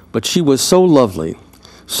 But she was so lovely,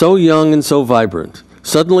 so young and so vibrant.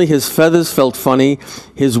 Suddenly his feathers felt funny,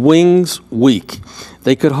 his wings weak.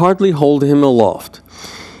 They could hardly hold him aloft.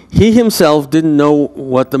 He himself didn't know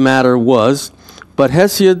what the matter was, but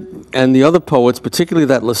Hesiod and the other poets, particularly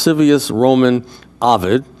that lascivious Roman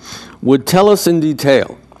Ovid, would tell us in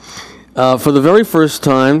detail. For the very first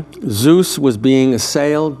time, Zeus was being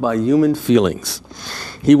assailed by human feelings.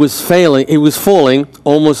 He was falling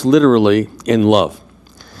almost literally in love.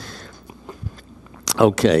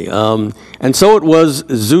 Okay, and so it was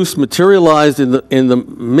Zeus materialized in the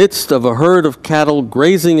midst of a herd of cattle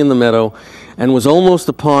grazing in the meadow and was almost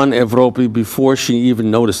upon Evrope before she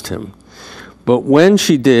even noticed him. But when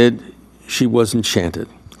she did, she was enchanted.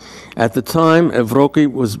 At the time, Evrope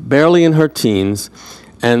was barely in her teens,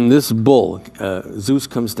 and this bull, Zeus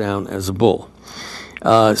comes down as a bull,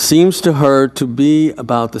 seems to her to be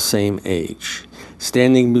about the same age,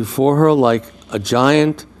 standing before her like a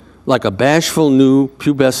giant, like a bashful new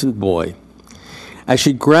pubescent boy. As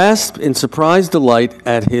she grasped in surprised delight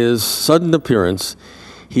at his sudden appearance,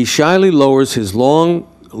 he shyly lowers his long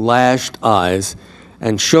lashed eyes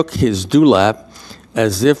and shook his dewlap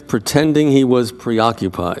as if pretending he was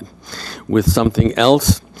preoccupied with something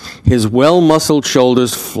else, his well-muscled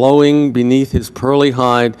shoulders flowing beneath his pearly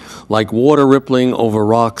hide like water rippling over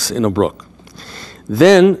rocks in a brook.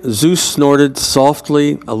 Then Zeus snorted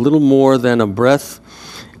softly a little more than a breath,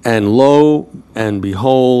 and lo and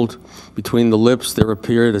behold, between the lips there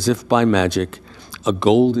appeared, as if by magic, a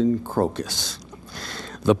golden crocus.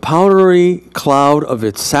 The powdery cloud of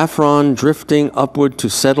its saffron drifting upward to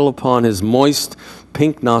settle upon his moist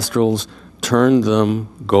pink nostrils turned them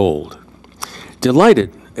gold.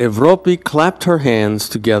 Delighted, Evrope clapped her hands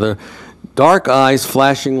together, dark eyes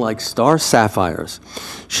flashing like star sapphires.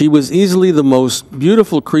 She was easily the most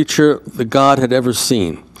beautiful creature the god had ever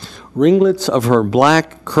seen. Ringlets of her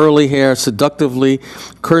black, curly hair seductively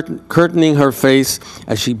curtaining her face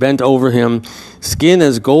as she bent over him, skin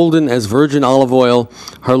as golden as virgin olive oil,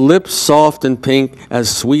 her lips soft and pink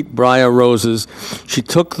as sweet briar roses. She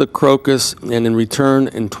took the crocus and in return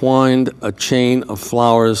entwined a chain of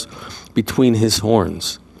flowers between his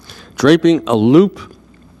horns, draping a loop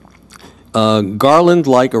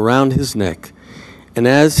garland-like around his neck. And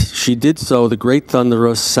as she did so, the great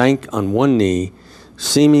thunderer sank on one knee,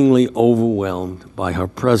 seemingly overwhelmed by her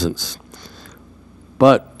presence.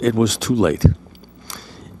 But it was too late.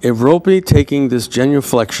 Evrope, taking this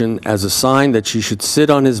genuflection as a sign that she should sit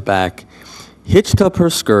on his back, hitched up her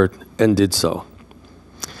skirt and did so.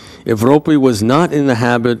 Evrope was not in the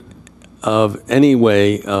habit of any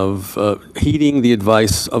way of heeding the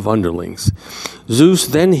advice of underlings. Zeus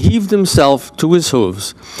then heaved himself to his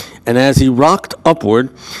hooves, and as he rocked upward,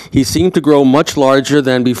 he seemed to grow much larger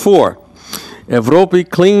than before. Evrope,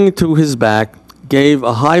 clinging to his back, gave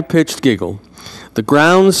a high-pitched giggle. The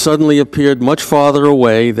ground suddenly appeared much farther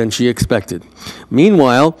away than she expected.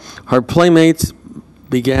 Meanwhile, her playmates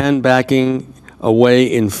began backing away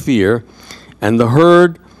in fear, and the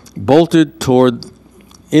herd bolted toward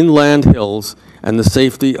inland hills and the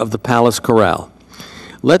safety of the palace corral.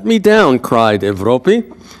 "Let me down," cried Evrope,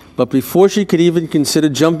 but before she could even consider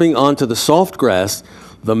jumping onto the soft grass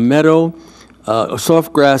of the meadow,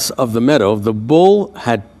 the bull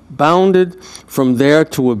had bounded from there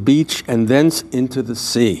to a beach and thence into the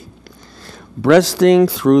sea. Breasting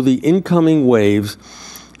through the incoming waves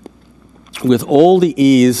with all the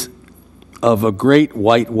ease of a great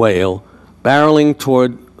white whale, barreling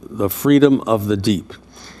toward the freedom of the deep,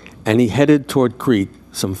 and he headed toward Crete,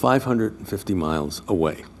 some 550 miles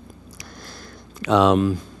away.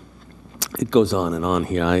 It goes on and on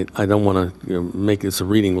here. I don't want to make this a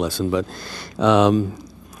reading lesson, but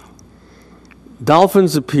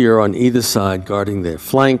dolphins appear on either side, guarding their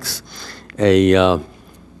flanks. A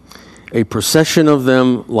A procession of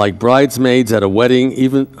them, like bridesmaids at a wedding,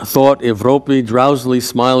 even thought Evropi, drowsily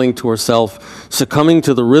smiling to herself, succumbing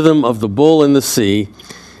to the rhythm of the bull in the sea.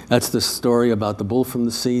 That's the story about the bull from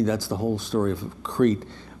the sea. That's the whole story of Crete,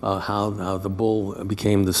 how the bull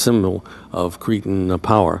became the symbol of Cretan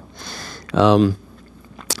power.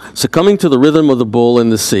 Succumbing to the rhythm of the bull in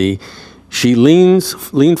the sea, she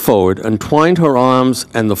leaned forward, entwined her arms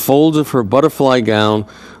and the folds of her butterfly gown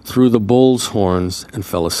through the bull's horns, and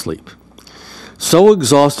fell asleep. So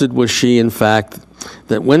exhausted was she, in fact,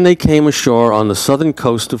 that when they came ashore on the southern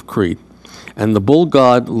coast of Crete, and the bull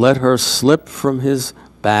god let her slip from his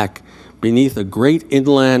back beneath a great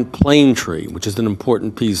inland plane tree, which is an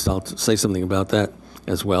important piece. I'll say something about that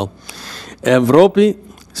as well. Evropi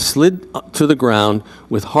slid to the ground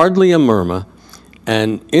with hardly a murmur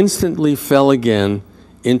and instantly fell again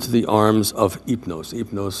into the arms of Hypnos.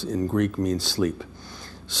 Hypnos in Greek means sleep.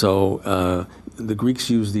 So the Greeks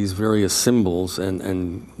use these various symbols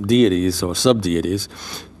and deities or sub-deities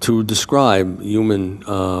to describe human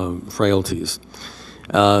frailties.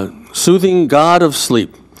 Soothing god of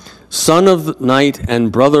sleep, son of night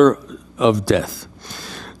and brother of death.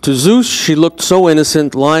 To Zeus she looked so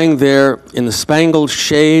innocent, lying there in the spangled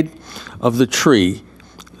shade of the tree,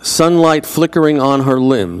 sunlight flickering on her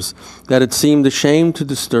limbs, that it seemed a shame to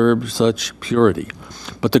disturb such purity.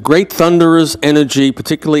 But the great thunderer's energy,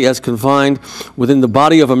 particularly as confined within the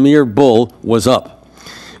body of a mere bull, was up.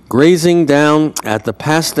 Grazing down at the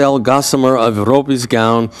pastel gossamer of Evropi's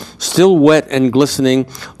gown, still wet and glistening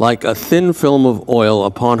like a thin film of oil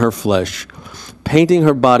upon her flesh, painting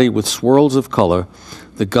her body with swirls of color,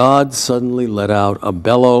 the god suddenly let out a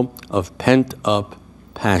bellow of pent-up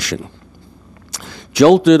passion.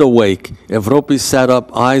 Jolted awake, Evropi sat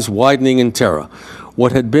up, eyes widening in terror.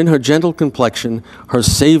 What had been her gentle complexion, her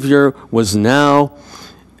savior, was now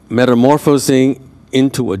metamorphosing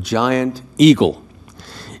into a giant eagle.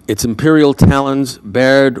 Its imperial talons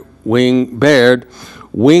bared,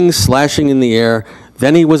 wings slashing in the air.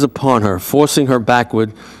 Then he was upon her, forcing her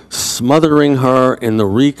backward, smothering her in the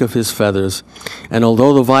reek of his feathers. And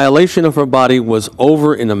although the violation of her body was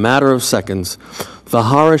over in a matter of seconds, the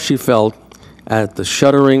horror she felt at the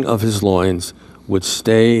shuddering of his loins would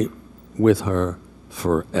stay with her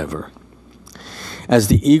forever. As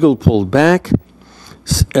the eagle pulled back,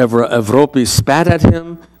 Evropi spat at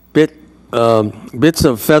him, bits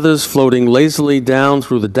of feathers floating lazily down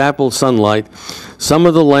through the dappled sunlight. Some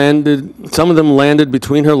of them landed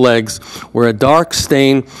between her legs, where a dark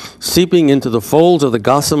stain seeping into the folds of the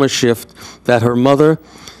gossamer shift that her mother,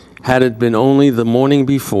 had it been only the morning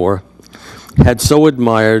before, had so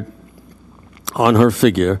admired on her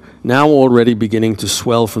figure, now already beginning to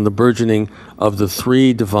swell from the burgeoning of the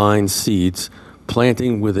three divine seeds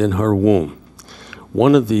planting within her womb.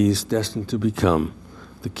 One of these destined to become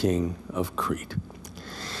the king of Crete.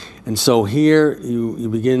 And so here you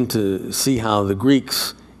begin to see how the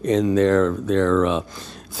Greeks, in their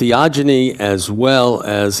theogony as well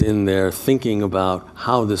as in their thinking about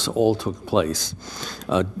how this all took place,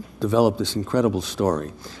 developed this incredible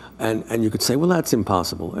story. And you could say, well, that's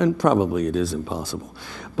impossible, and probably it is impossible.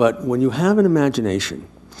 But when you have an imagination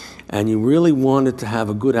and you really want it to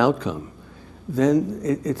have a good outcome, then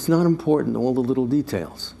it's not important, all the little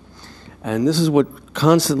details. And this is what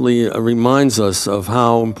constantly reminds us of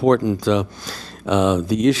how important the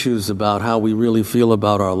issues about how we really feel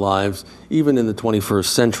about our lives, even in the 21st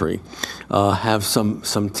century, have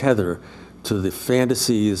some tether to the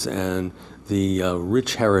fantasies and the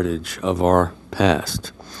rich heritage of our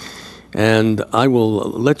past. And I will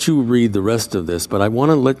let you read the rest of this, but I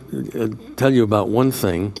want to tell you about one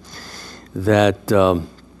thing that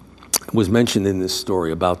was mentioned in this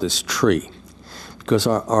story about this tree. Because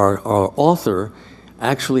our author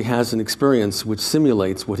actually has an experience which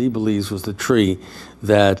simulates what he believes was the tree,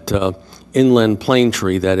 that inland plane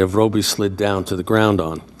tree that Evropi slid down to the ground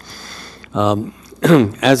on.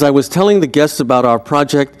 As I was telling the guests about our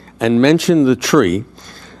project and mentioned the tree,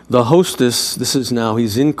 the hostess, this is now,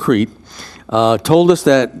 he's in Crete, told us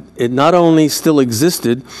that it not only still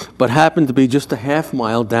existed, but happened to be just a half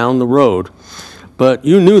mile down the road. But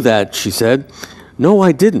you knew that, she said. No,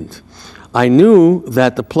 I didn't. I knew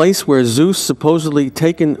that the place where Zeus supposedly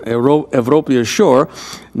taken Evropi ashore,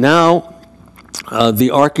 now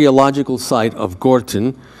the archaeological site of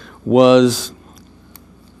Gortyn, was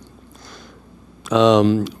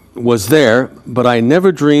there, but I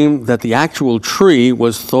never dreamed that the actual tree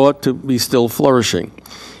was thought to be still flourishing.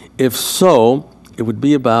 If so, it would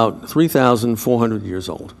be about 3,400 years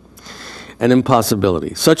old. An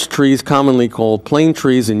impossibility. Such trees, commonly called plane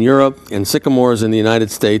trees in Europe and sycamores in the United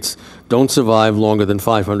States, don't survive longer than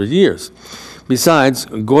 500 years. Besides,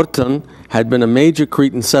 Gortyn had been a major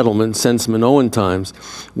Cretan settlement since Minoan times,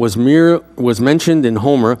 was mentioned in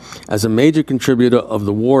Homer as a major contributor of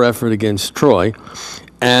the war effort against Troy,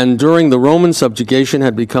 and during the Roman subjugation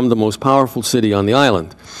had become the most powerful city on the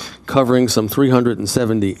island, covering some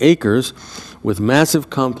 370 acres with massive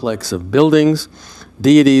complex of buildings,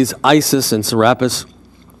 deities, Isis and Serapis.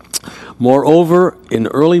 Moreover, in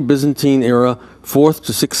early Byzantine era, 4th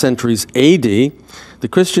to 6th centuries AD, the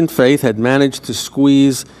Christian faith had managed to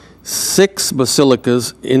squeeze 6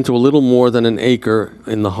 basilicas into a little more than an acre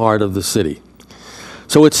in the heart of the city.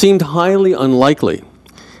 So it seemed highly unlikely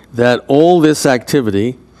that all this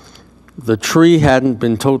activity, the tree hadn't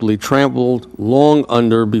been totally trampled long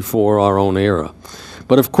under before our own era.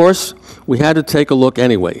 But of course, we had to take a look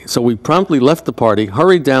anyway. So we promptly left the party,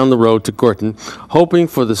 hurried down the road to Gortyn, hoping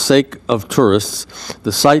for the sake of tourists,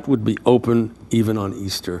 the site would be open even on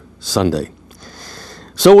Easter Sunday.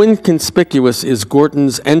 So inconspicuous is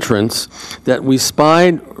Gortyn's entrance that we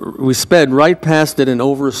sped right past it and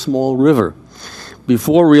over a small river,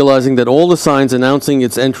 before realizing that all the signs announcing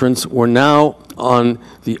its entrance were now on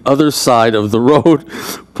the other side of the road,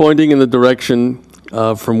 pointing in the direction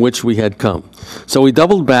from which we had come. So we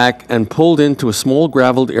doubled back and pulled into a small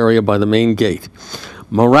graveled area by the main gate.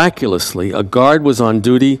 Miraculously, a guard was on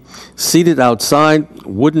duty, seated outside,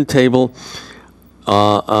 wooden table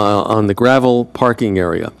on the gravel parking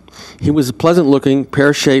area. He was a pleasant-looking,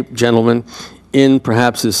 pear-shaped gentleman in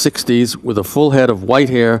perhaps his 60s, with a full head of white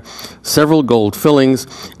hair, several gold fillings,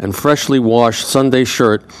 and freshly washed Sunday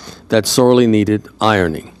shirt that sorely needed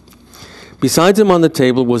ironing. Besides him on the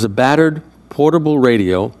table was a battered portable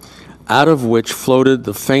radio, out of which floated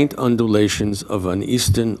the faint undulations of an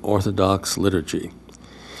Eastern Orthodox liturgy.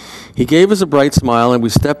 He gave us a bright smile, and we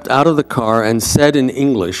stepped out of the car and said in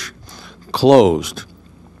English, "Closed."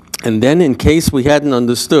 And then, in case we hadn't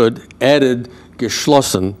understood, added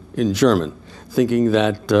geschlossen in German, thinking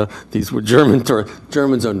that these were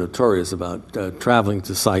Germans are notorious about traveling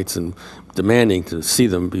to sites and demanding to see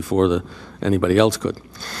them before anybody else could.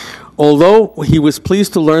 Although he was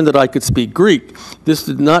pleased to learn that I could speak Greek, this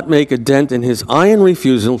did not make a dent in his iron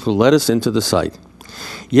refusal to let us into the site.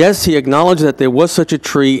 Yes, he acknowledged that there was such a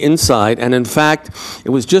tree inside, and in fact, it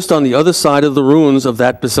was just on the other side of the ruins of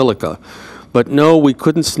that basilica. But no, we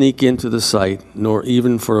couldn't sneak into the site, nor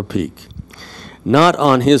even for a peek. Not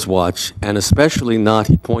on his watch, and especially not,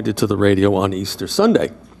 he pointed to the radio, on Easter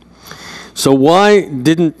Sunday. So why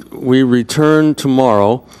didn't we return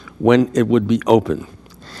tomorrow when it would be open?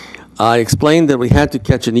 I explained that we had to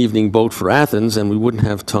catch an evening boat for Athens and we wouldn't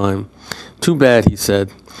have time. Too bad, he said.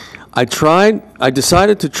 I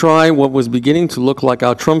decided to try what was beginning to look like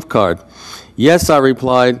our trump card. Yes, I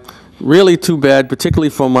replied, really too bad, particularly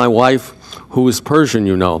for my wife, who is Persian,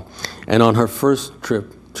 you know, and on her first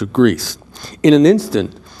trip to Greece. In an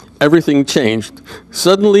instant, everything changed.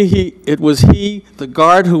 Suddenly, it was he, the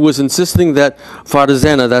guard, who was insisting that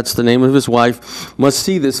Farzana, that's the name of his wife, must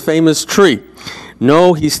see this famous tree.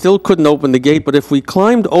 No, he still couldn't open the gate, but if we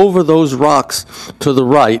climbed over those rocks to the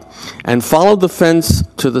right and followed the fence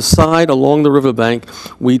to the side along the riverbank,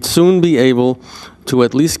 we'd soon be able to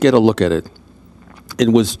at least get a look at it.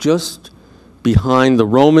 It was just behind the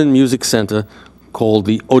Roman music center called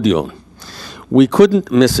the Odeon. We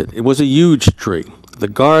couldn't miss it. It was a huge tree. The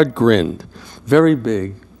guard grinned, very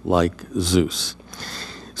big, like Zeus.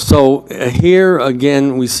 So here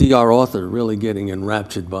again we see our author really getting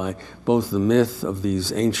enraptured by both the myth of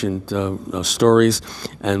these ancient stories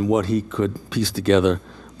and what he could piece together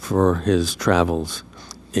for his travels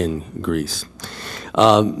in Greece.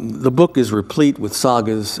 The book is replete with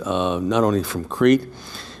sagas, not only from Crete,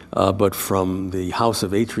 but from the house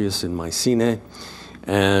of Atreus in Mycenae,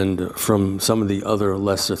 and from some of the other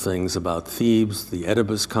lesser things about Thebes, the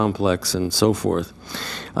Oedipus complex, and so forth.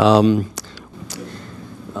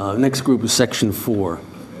 Next group is section 4.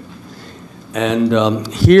 And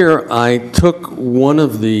here I took one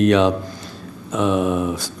of the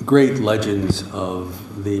great legends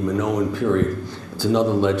of the Minoan period. It's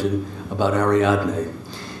another legend about Ariadne.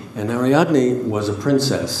 And Ariadne was a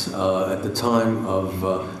princess at the time of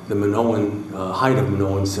the Minoan, height of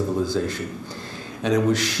Minoan civilization. And it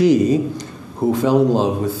was she who fell in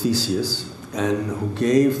love with Theseus and who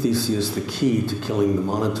gave Theseus the key to killing the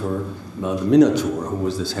Minotaur, who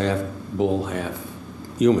was this half bull, half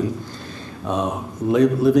human,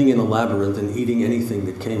 living in a labyrinth and eating anything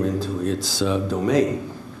that came into its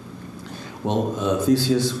domain. Well,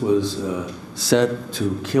 Theseus was set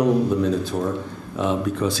to kill the Minotaur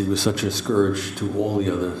because he was such a scourge to all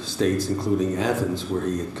the other states, including Athens, where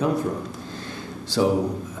he had come from.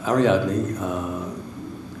 So Ariadne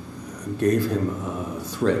gave him a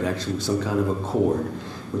thread, actually some kind of a cord,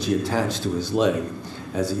 which he attached to his leg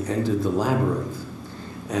as he entered the labyrinth.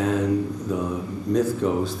 And the myth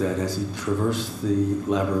goes that as he traversed the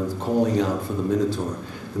labyrinth, calling out for the Minotaur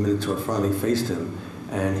finally faced him,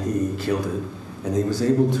 and he killed it. And he was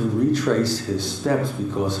able to retrace his steps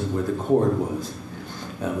because of where the cord was.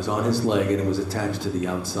 It was on his leg, and it was attached to the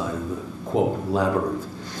outside of the, quote, labyrinth.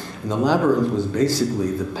 And the labyrinth was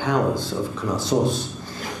basically the palace of Knossos,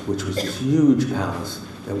 which was this huge palace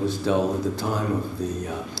that was built at the time of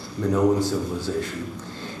the Minoan civilization.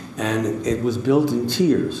 And it was built in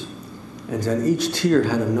tiers. And then each tier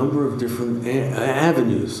had a number of different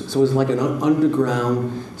avenues. So it was like an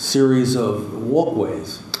underground series of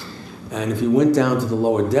walkways. And if you went down to the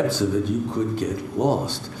lower depths of it, you could get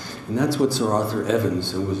lost. And that's what Sir Arthur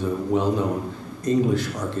Evans, who was a well-known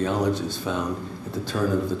English archaeologist, found at the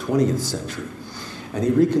turn of the 20th century. And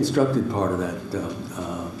he reconstructed part of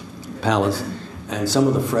that palace, and some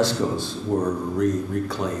of the frescoes were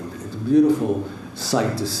reclaimed. It's a beautiful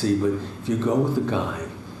sight to see, but if you go with the guide,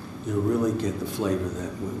 you really get the flavor that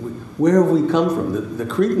where have we come from? The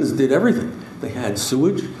Cretans did everything. They had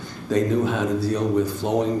sewage. They knew how to deal with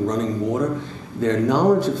flowing, running water. Their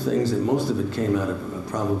knowledge of things, and most of it came out of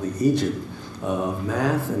probably Egypt, of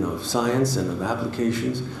math and of science and of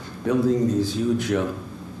applications, building these huge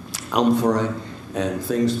amphorae and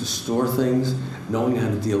things to store things, knowing how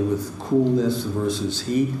to deal with coolness versus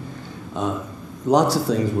heat. Lots of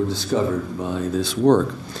things were discovered by this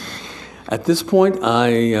work. At this point,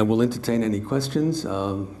 I will entertain any questions.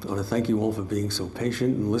 I want to thank you all for being so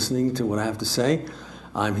patient and listening to what I have to say.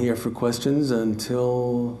 I'm here for questions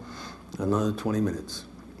until another 20 minutes.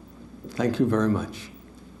 Thank you very much.